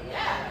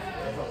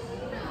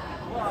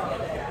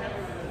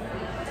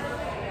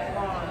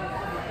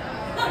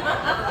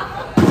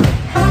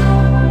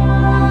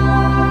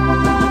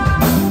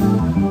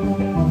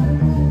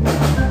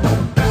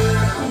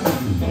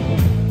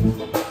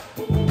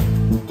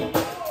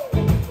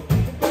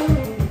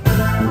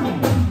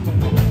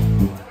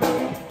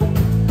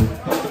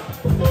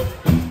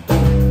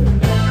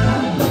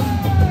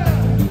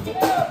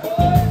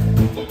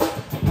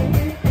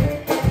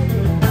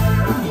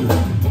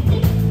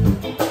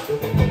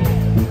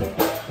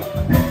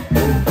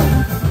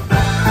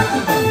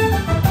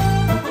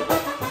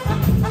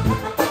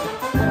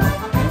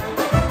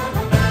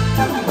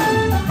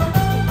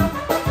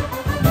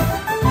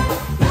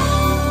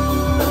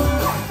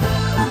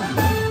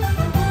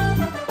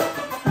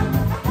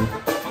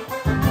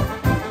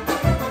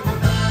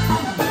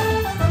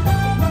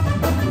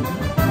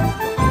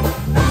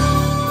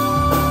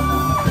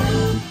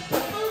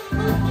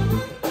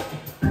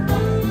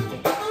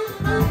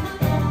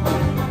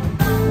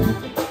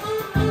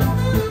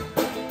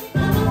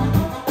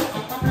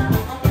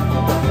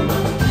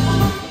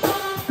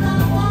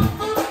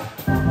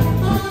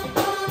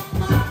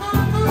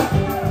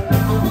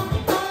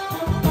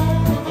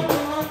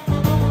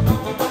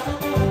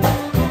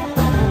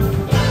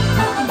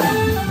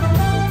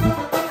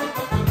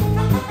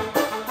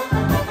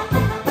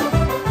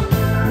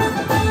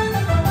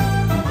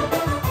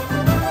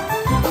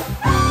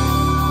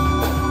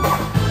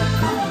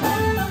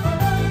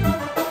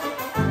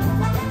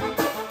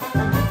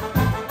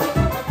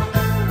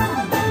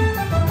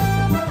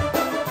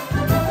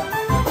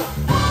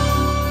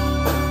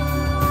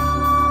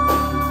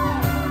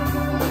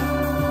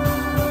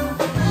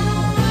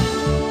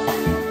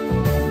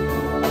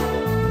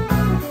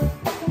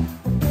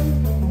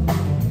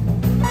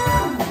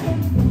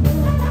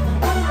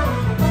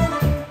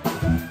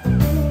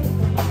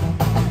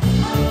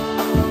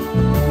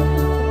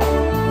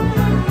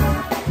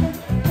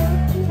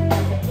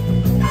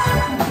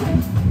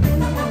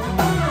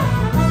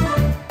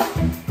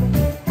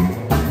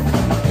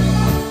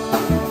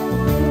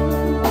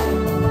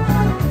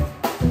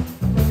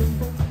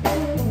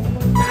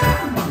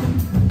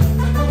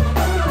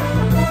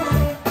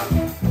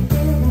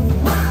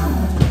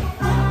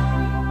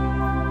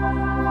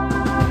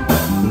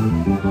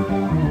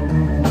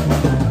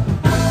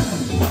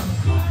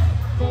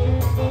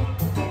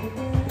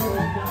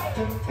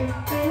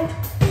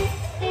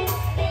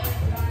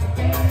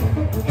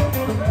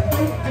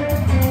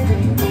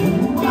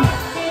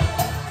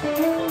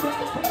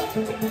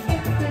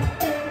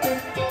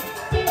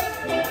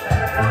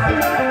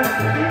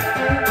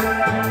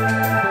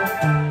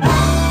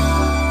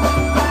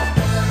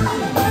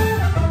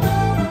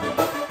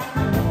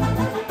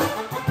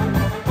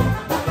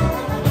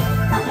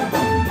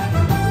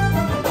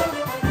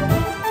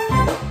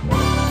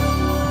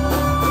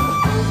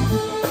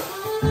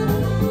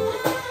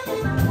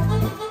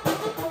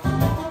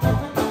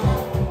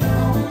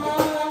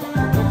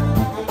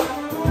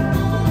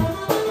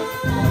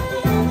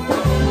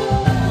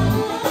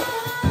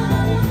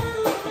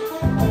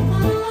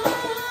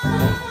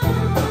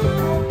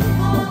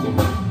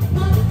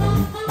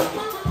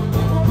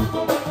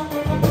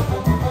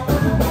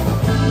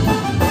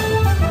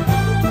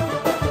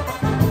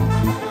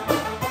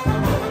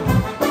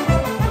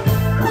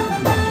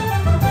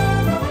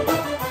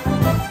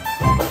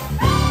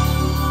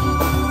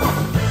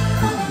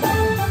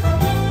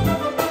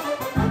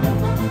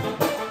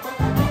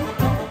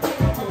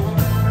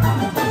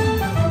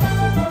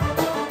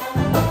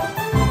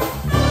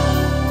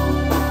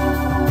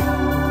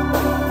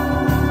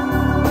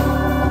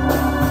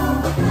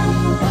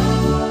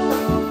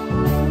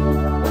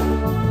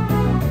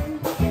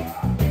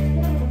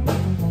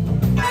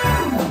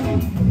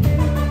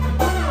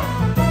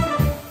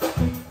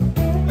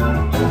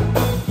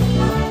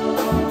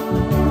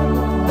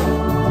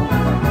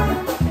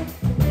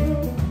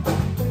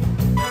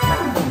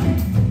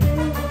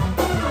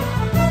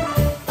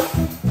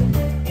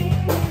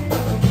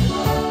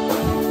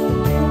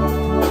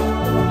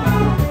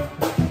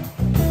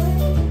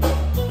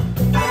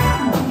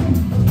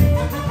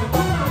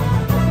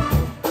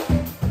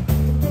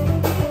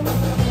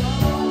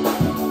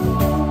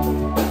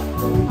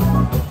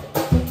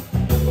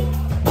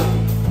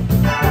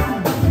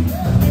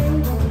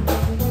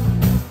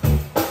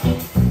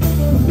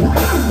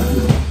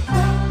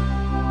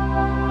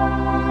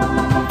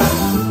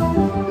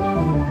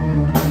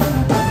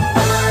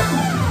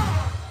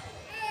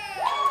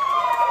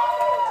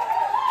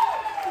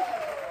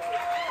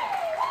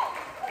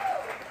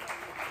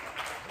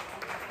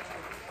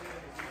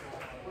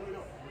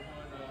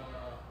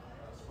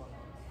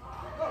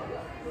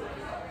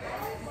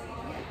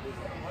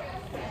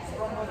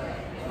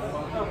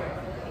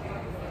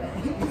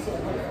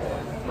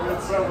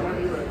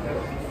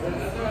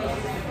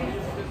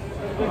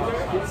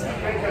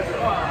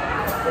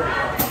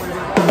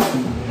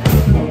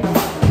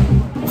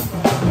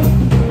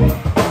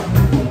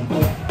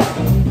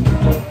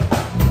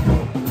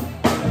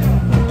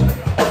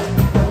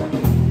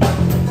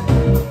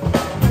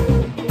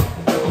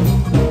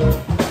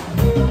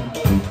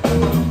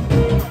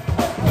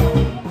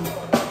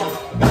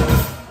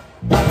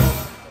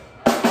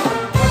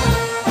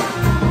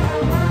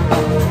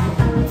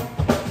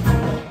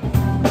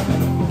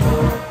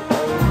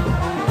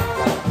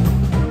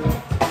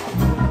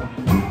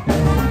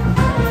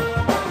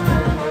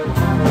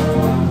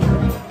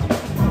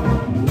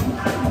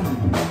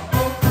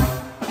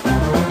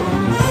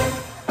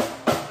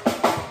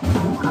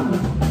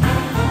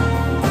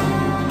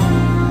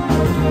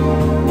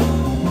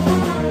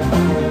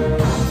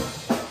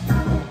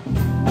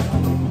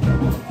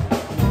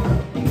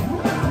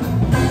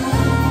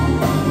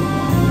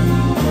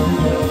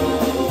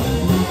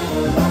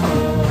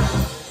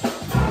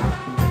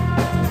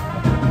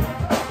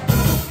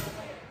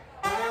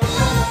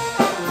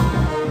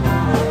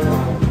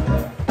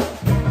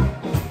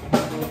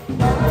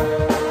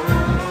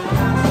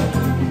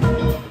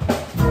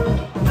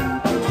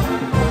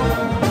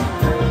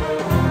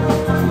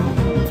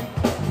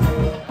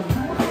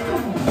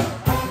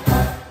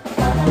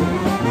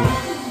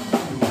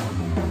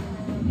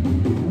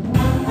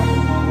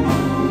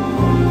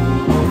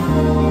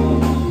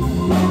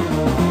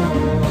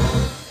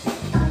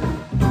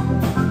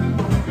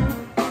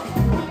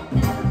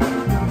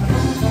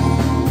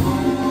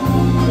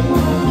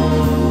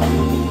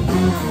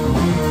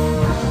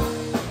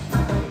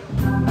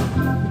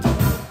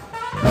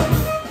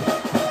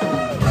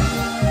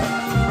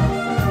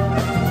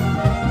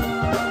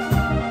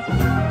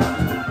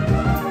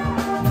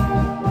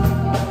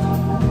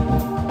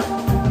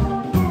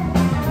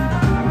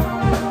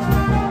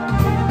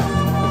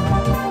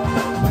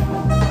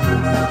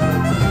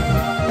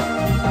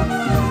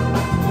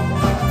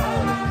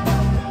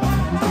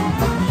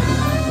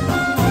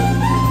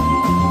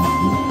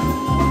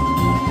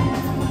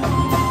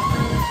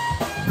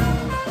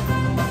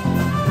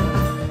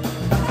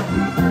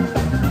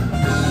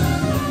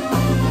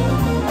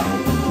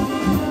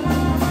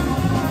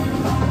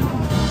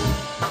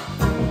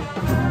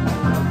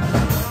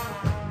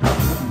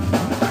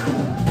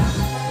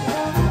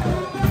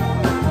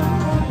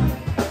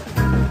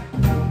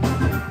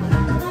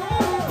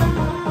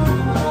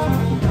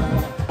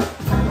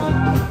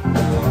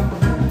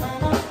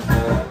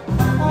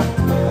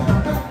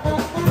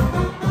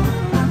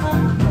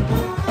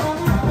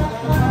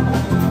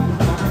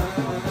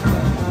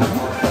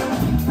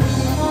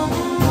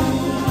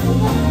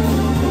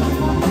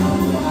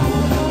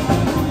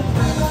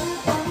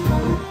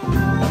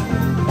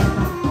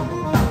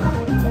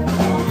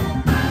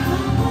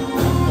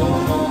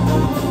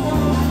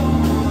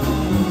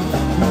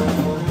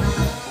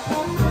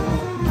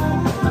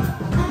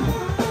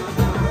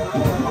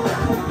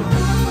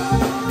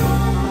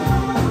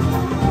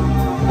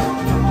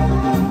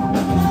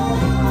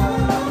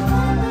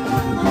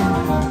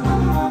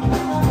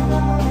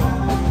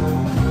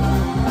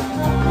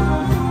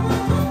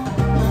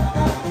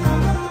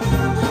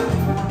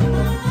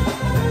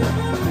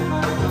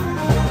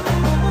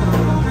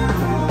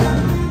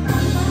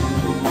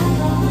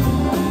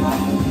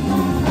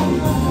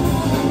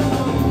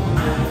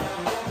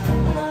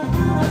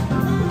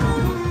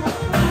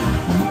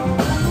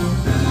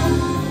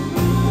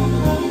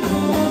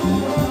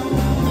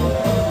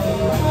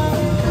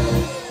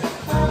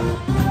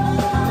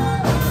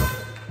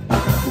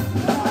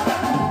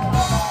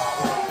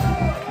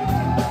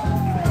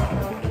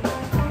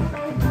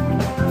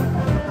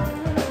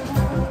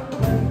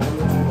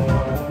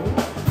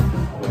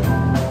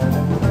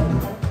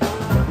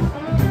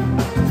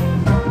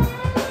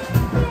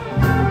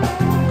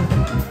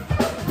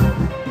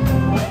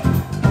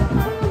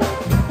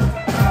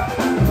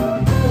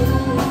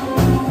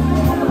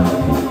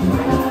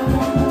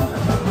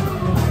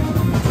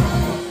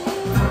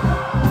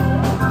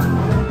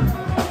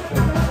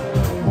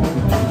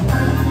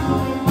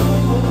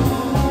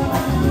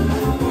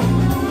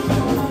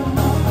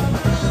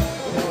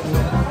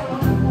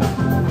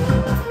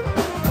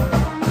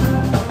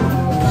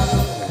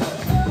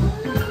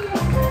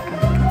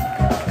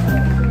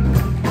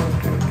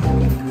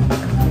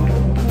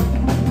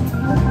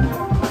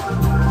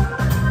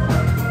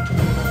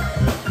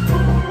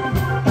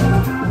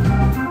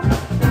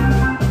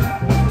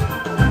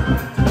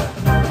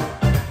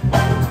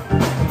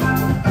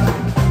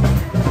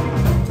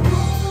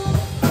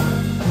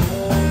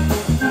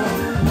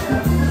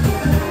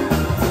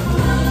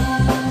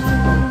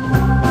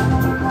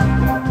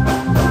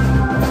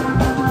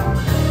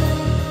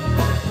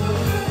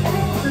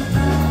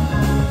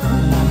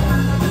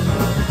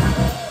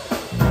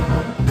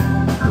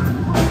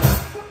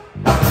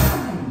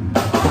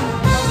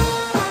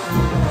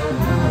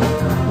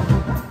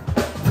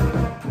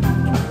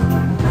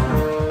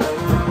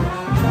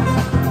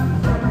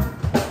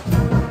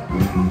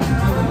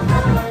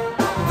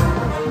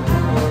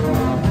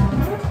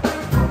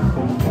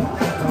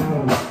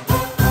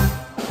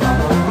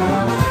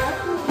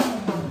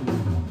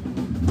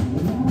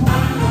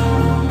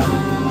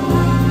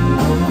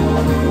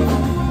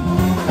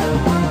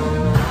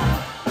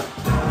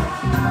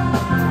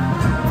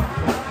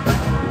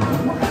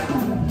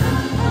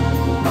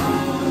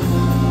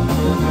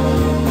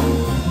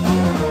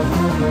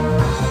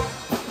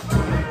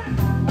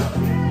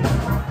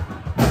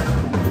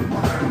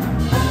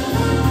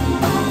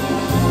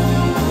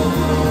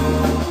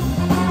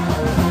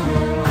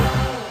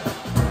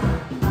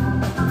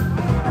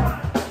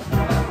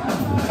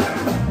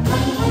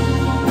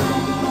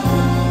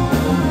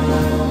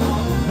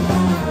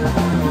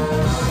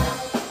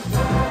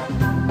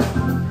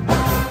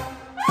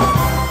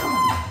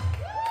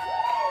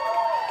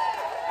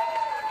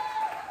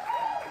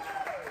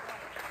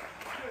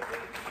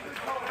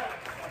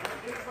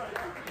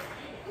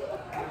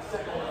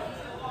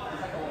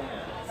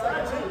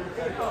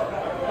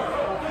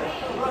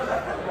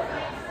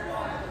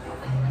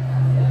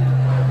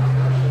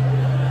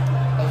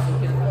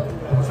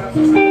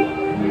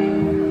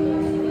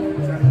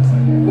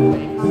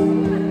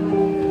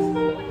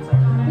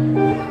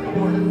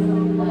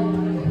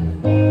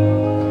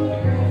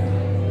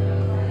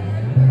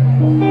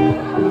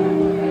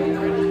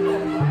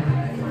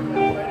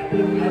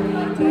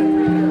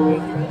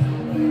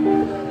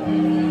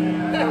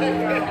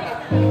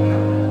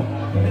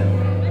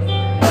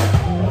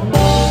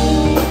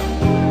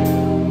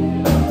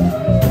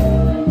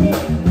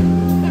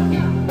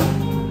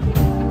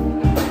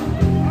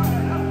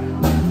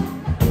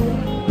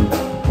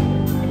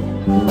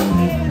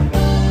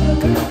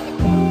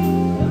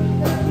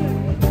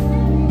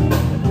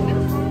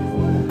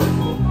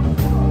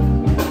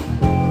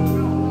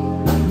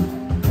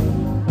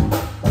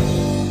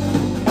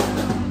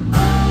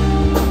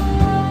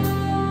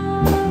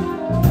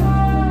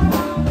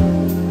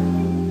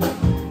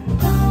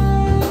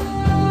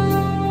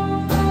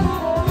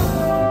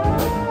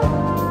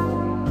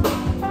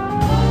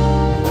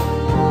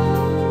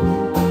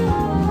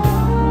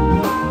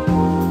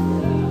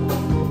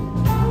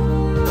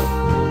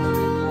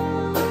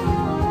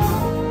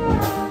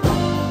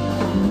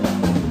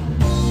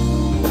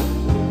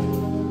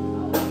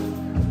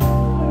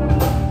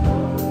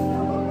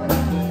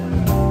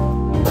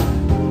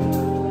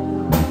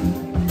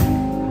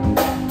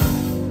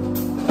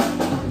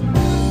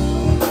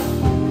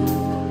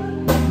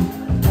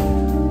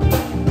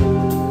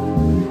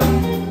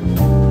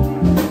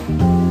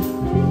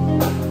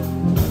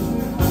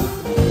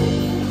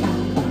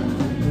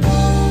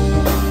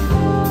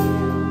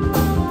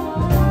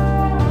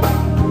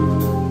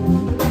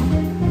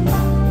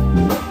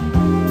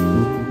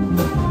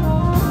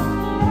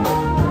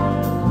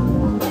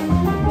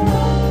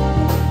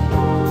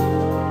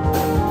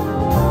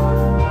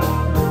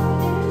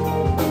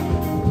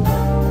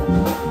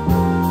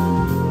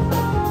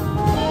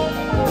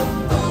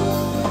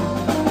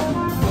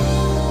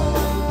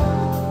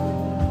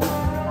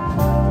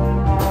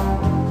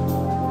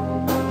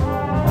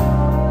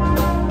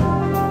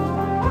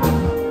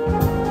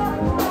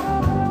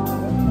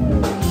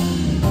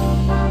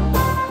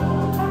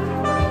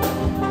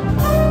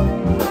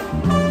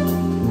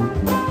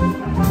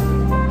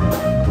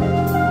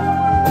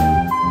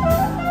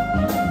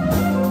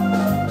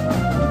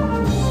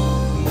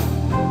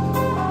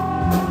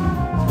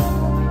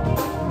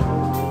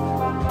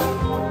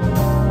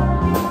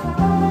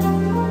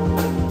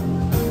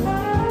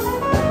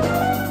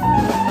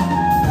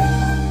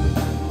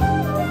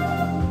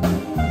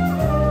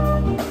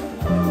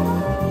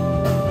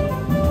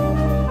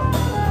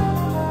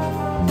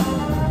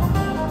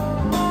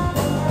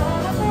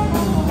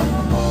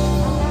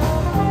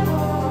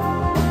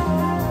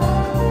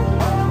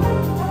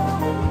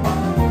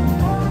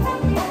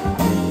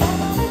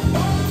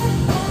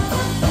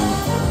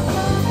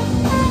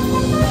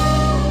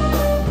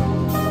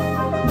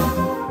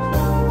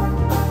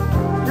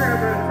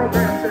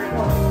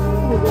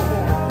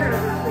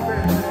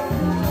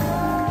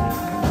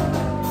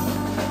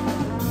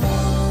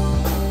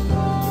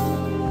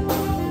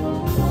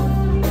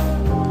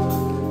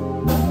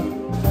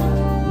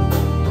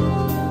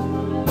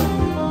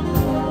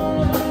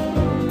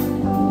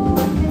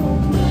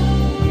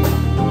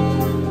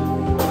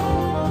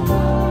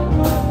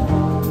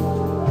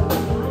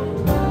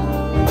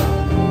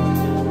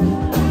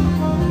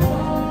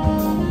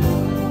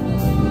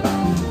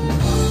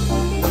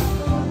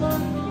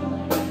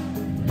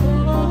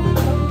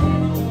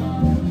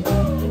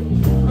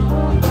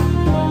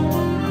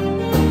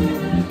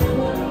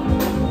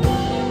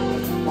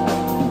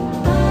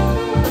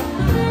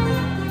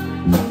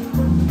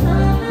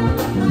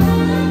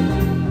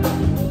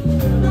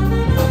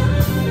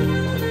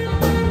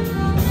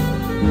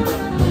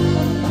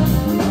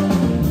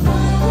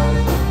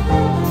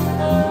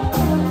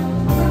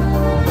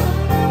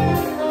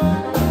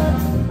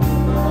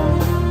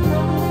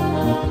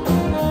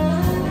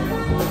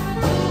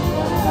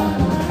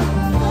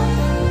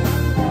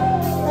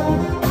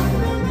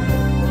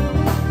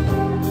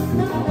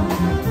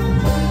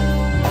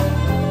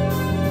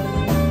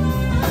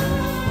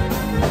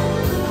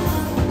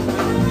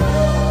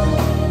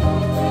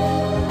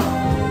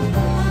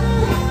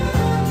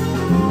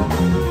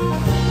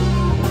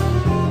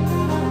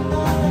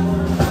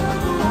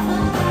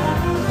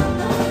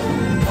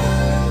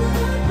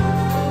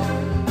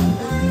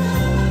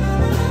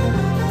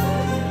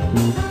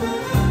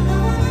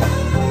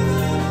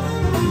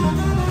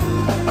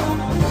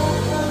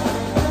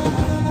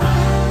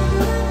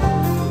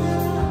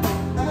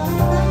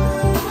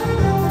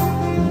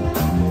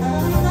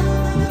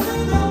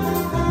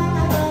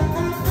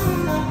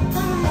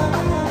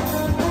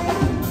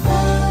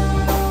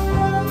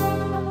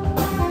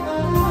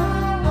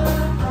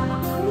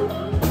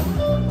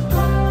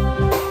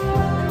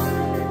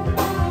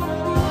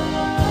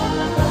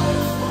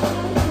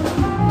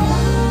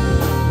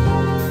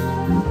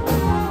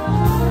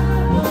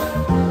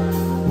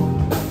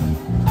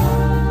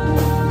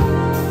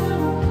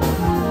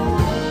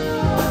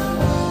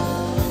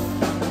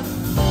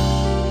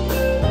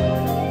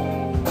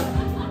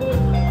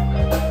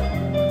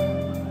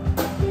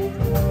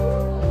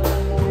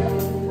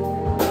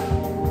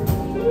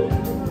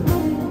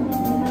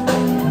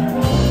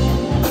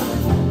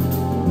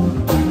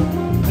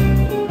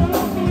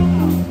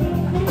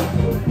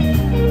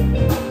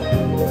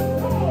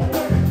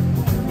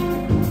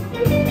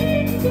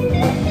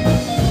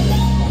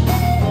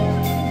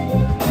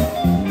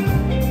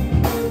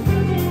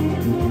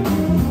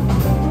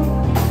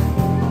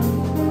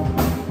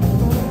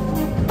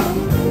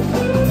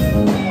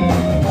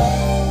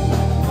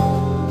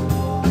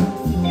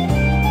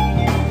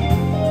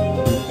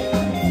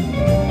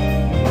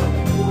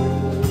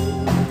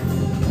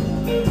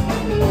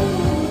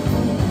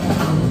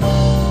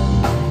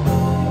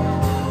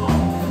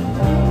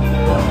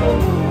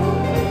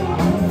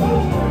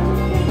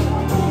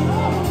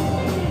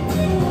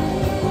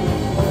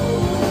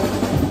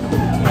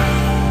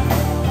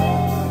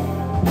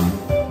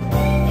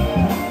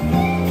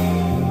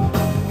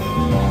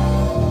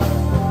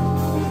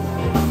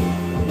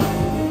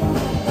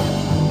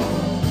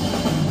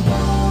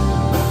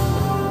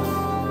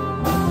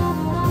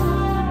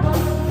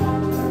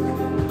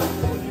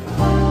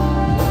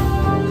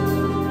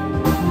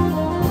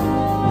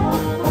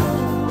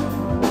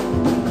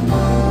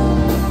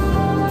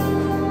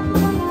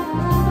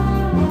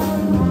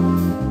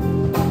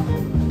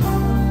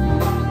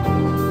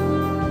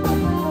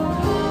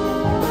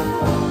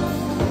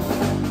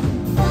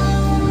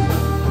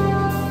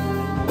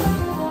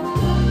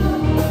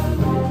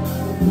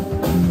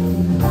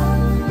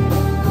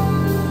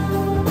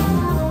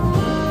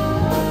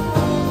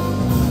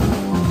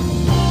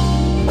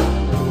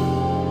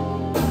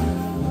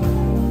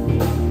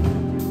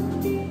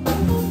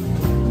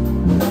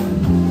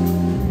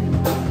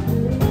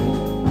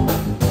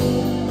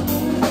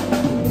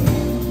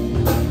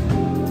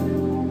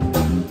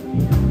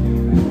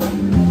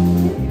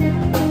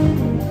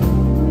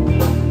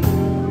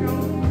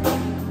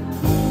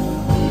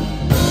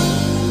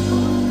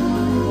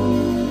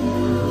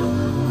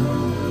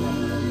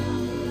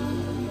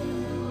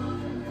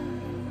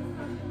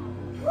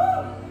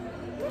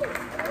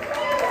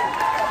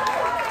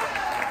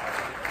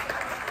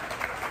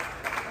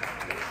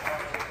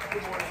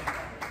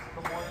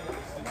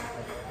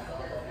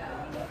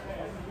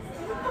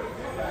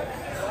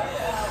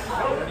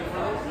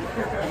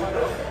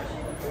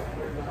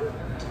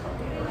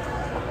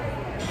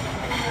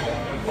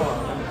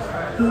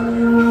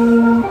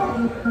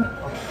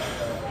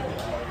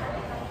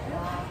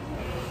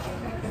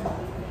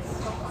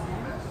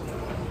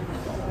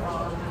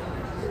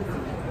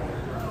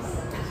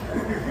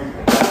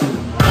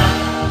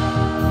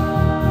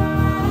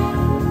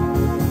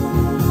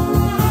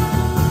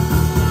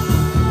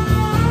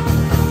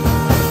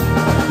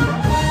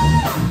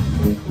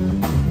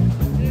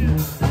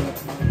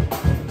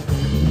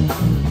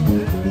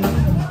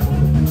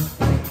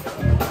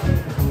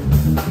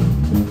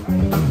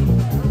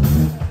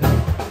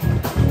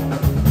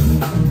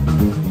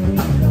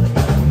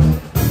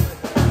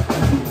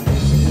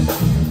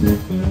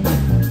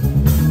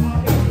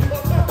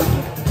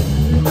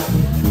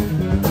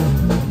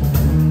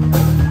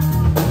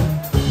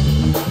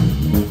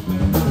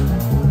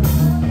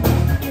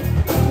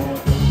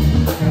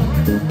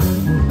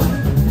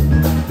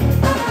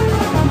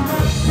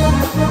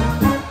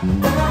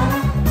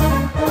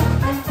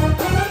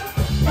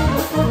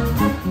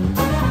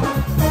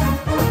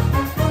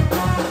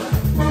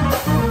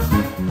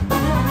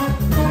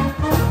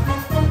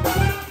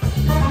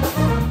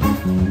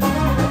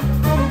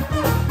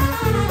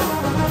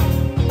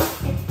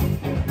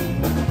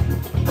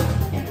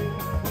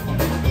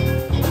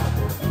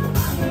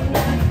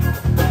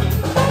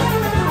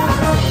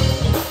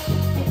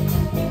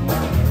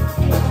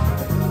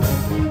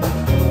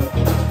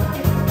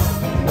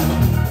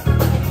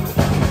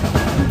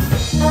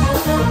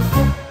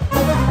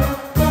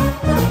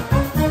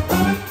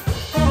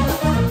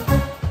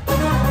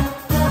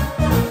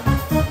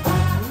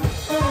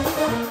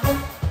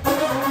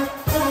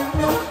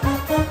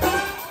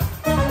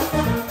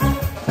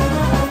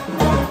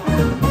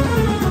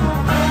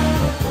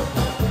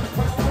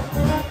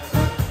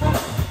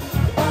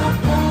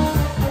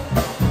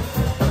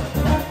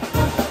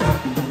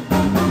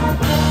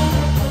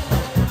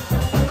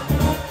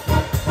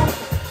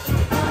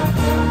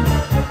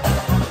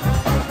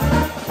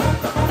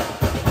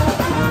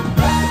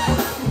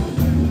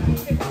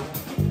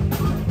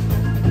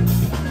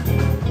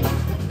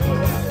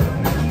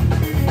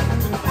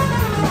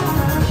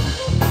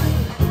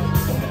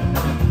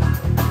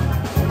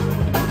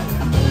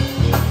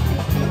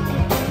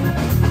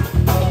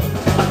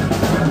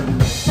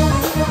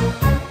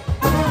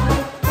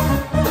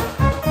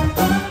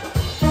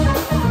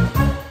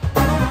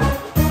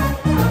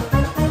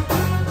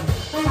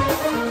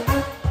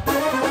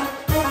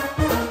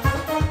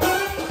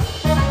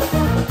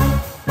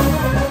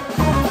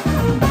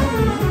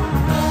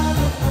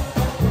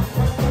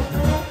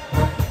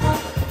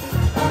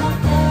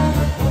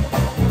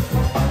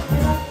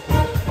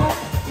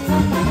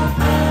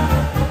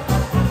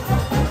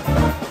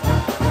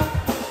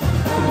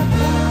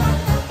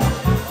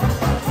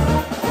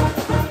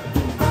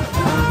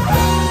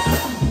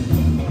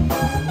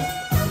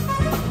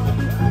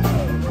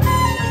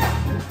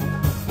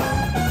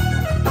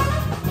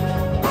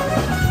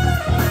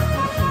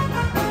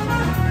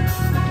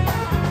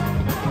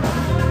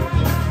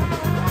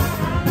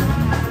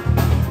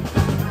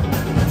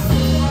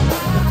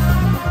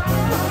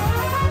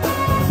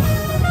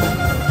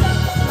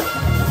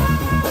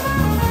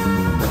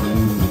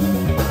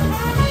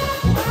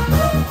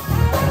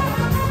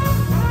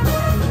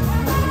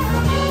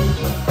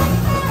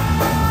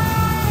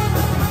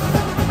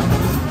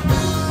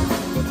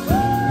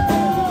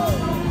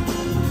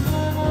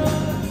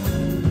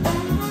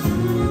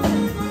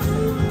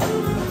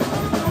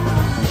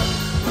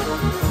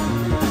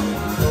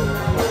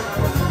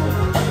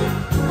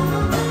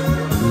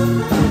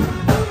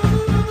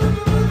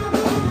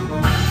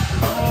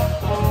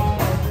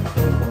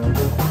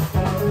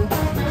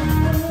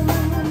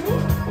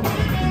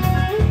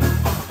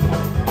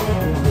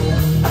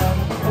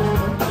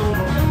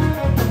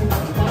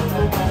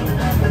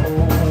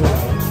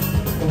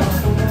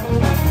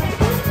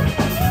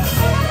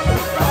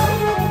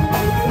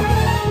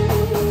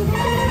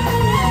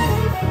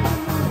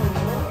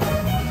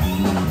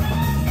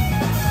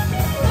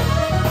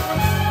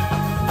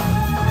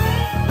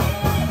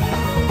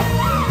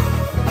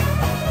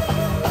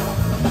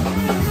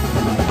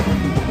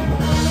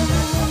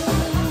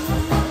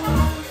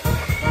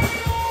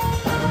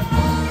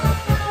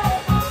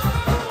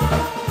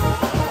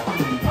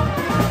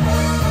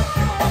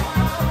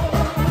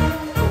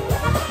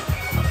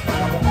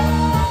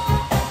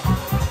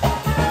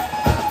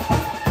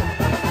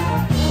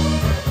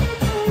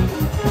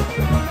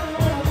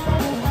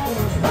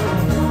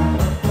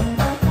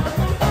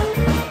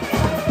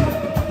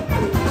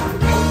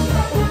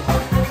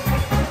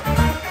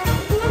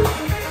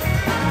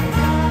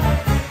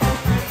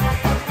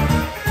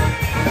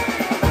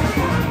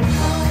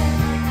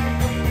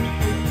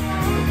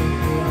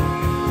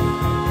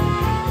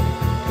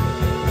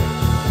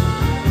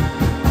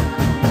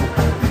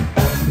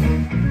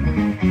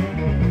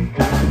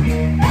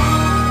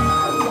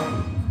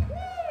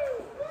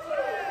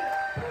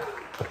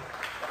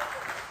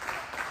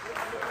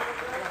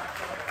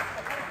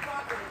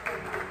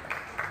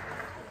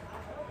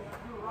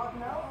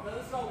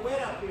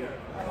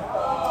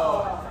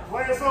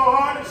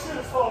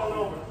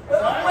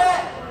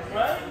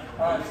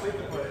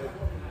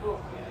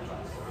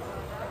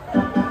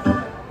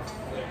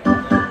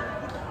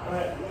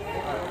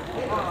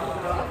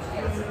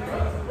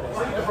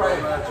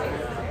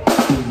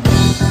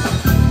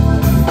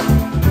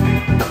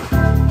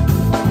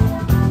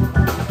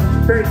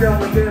 Thank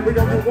y'all again. We're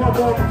gonna do one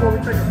more before we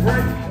take a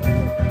break.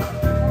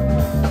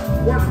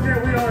 Once again,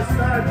 we are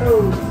Side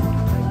Moves.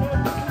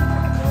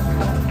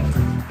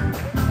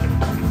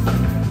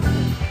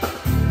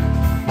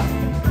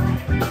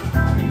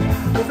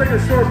 We'll take a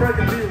short break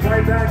and be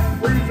right back.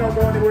 Please don't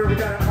go anywhere. We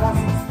got an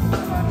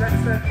awesome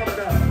next set coming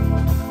up.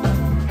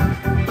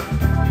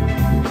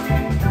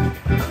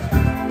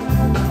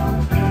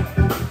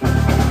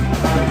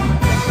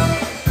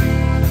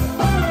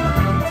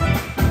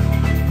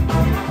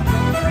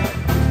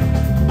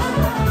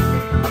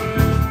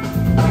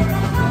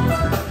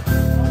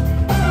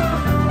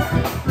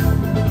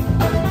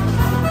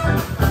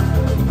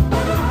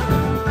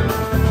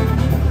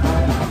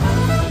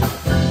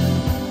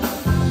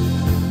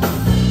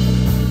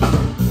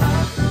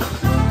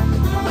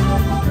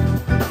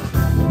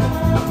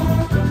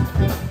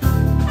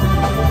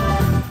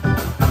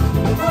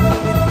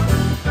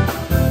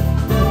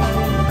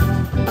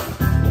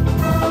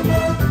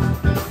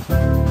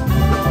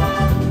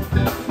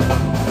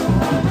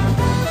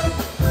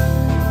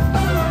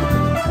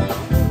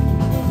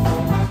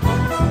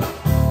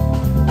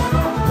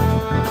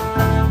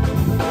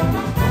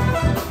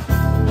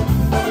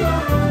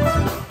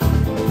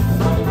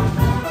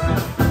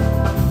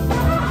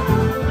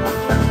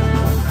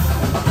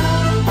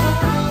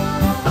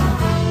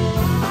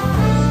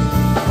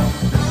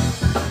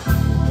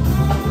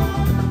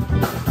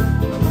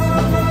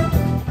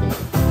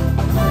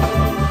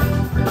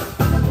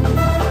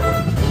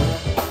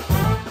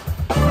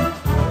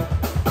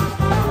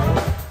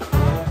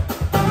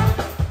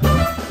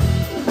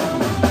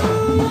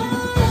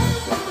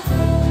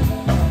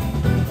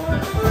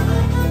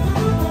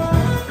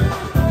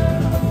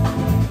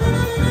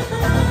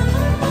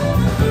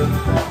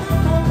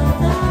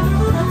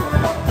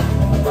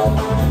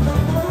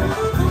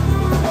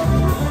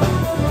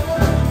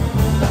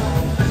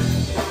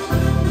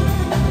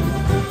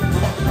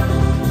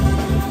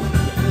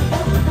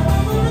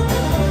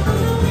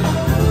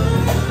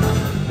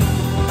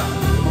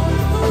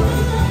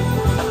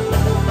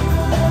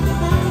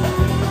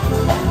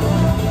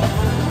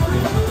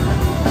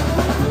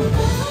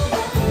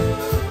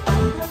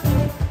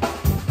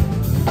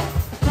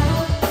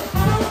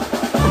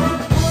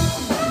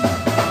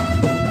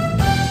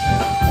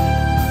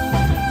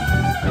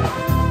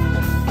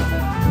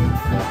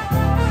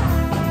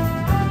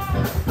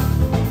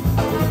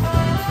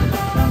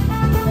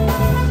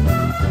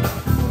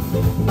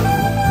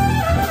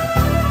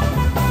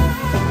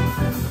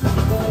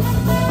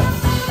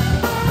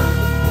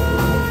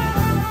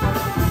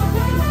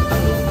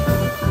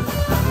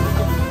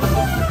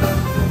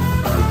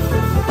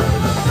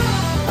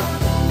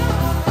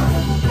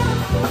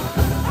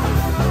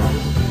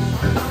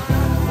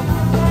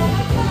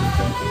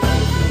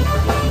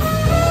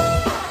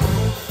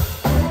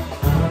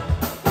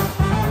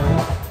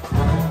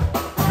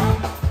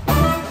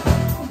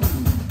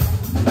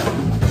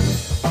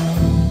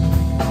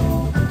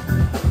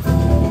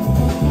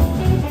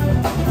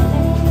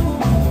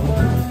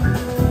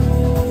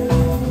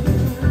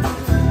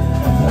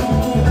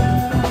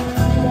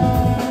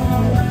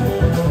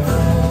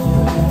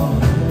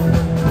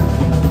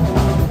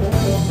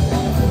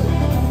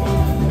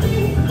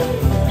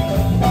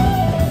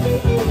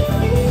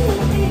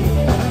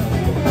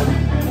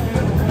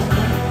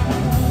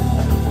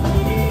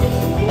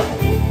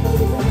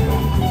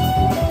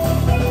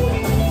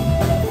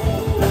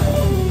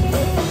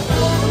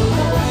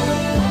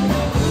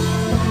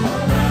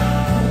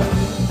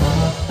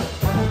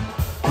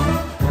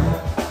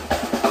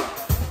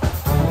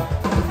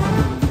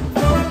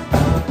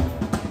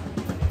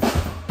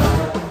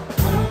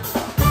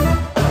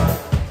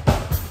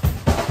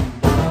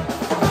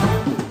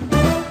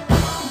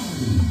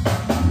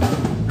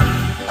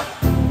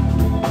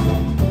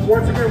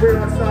 Once again, we're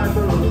on Side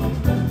Move.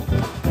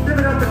 Give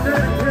it up to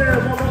David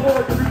Kim on the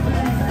organ, the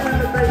keys, and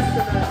the bass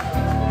tonight.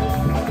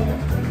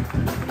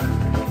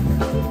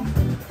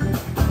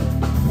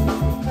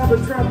 On the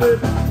trumpet,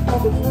 on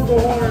the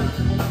flugelhorn.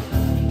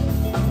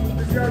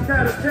 This young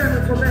cat is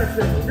Cameron from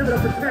Lansing. Give it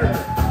up to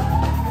Cameron.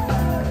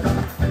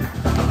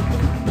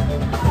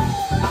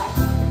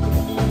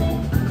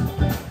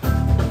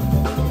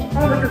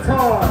 On the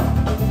guitar,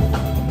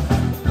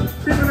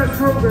 keeping us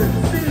moving,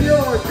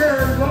 Senior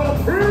Darren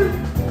Lawproof.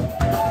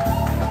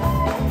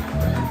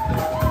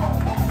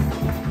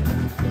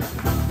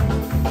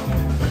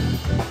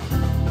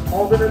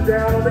 Holding it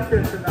down on the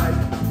kid tonight.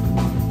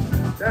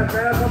 That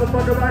bad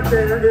motherfucker back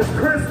there is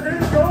Chris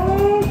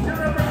Ingold. Give it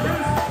up for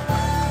Chris.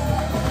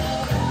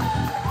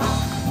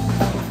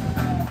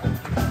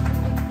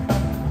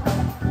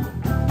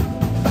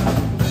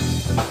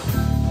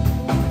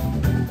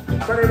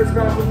 My name is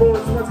Malcolm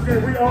Lewis. Once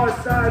again, we are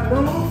Side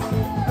Moves.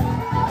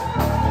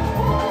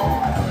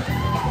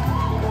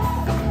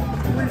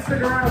 Please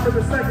stick around for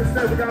the second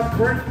set. We got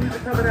great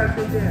music coming at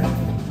you again.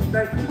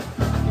 Thank you.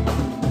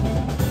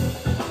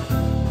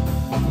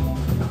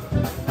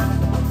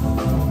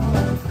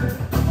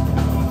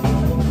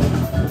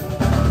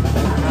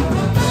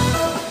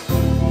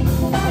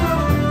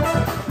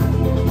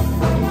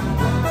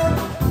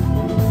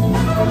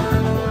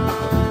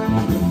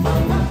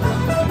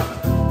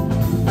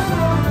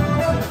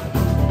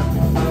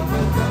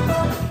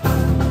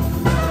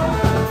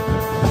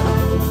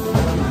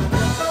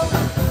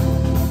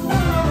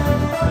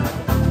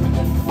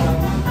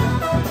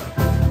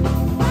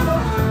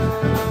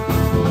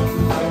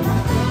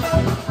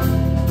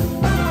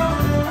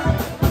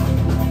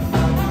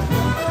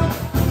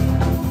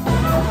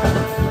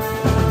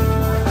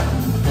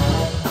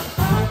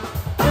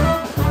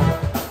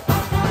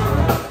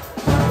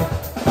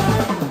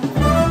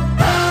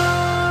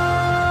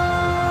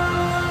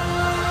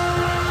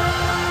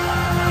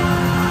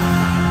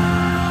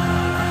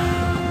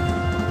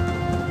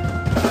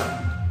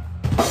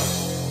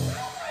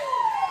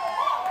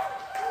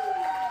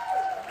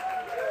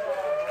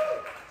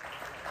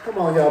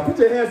 Put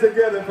your hands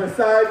together for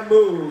Side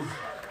Moves.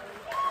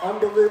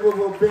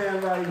 Unbelievable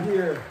band right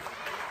here.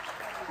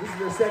 This is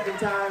their second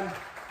time.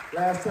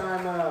 Last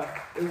time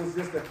it was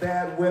just a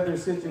bad weather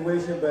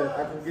situation, but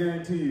I can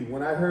guarantee you,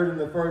 when I heard them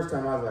the first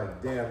time, I was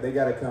like, damn, they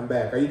gotta come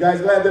back. Are you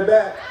guys glad they're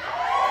back?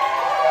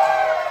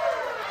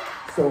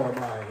 So am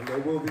I, and they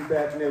will be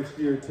back next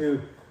year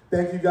too.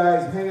 Thank you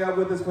guys. Hang out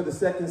with us for the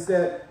second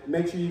set.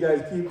 Make sure you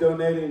guys keep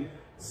donating.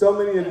 So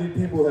many of you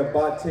people have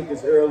bought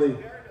tickets early.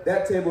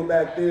 That table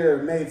back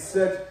there made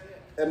such,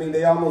 I mean,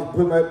 they almost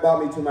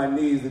brought me to my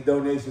knees, the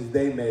donations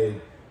they made.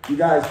 You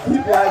guys,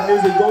 keep live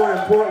music going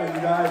in Portland,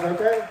 you guys,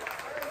 okay?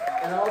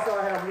 And also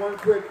I have one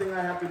quick thing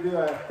I have to do,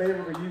 a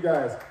favor for you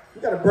guys.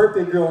 We got a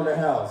birthday girl in the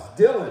house.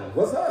 Dylan,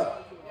 what's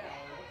up?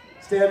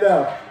 Stand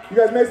up. You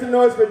guys make some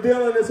noise for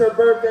Dylan. It's her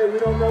birthday. We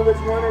don't know which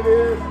one it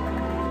is.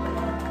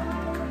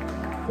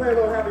 Play a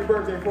little happy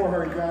birthday for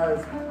her, you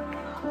guys.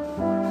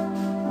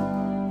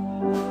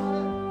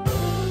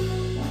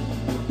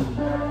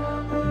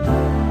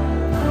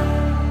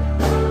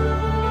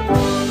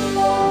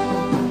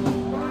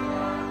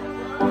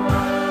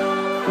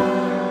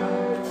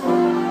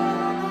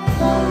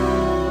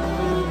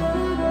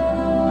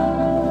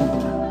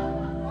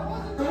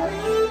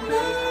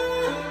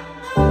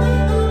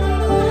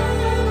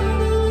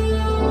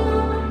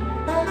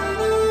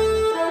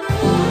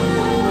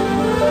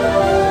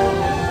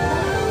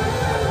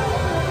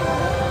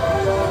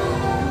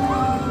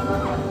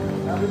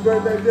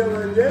 Birthday,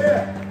 Dylan,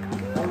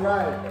 yeah! All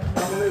right, I'm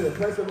gonna leave it.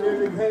 Play some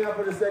music, hang out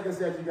for the second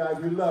set, you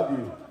guys. We love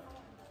you.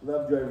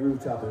 Lovejoy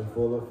Rooftop in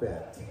full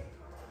effect.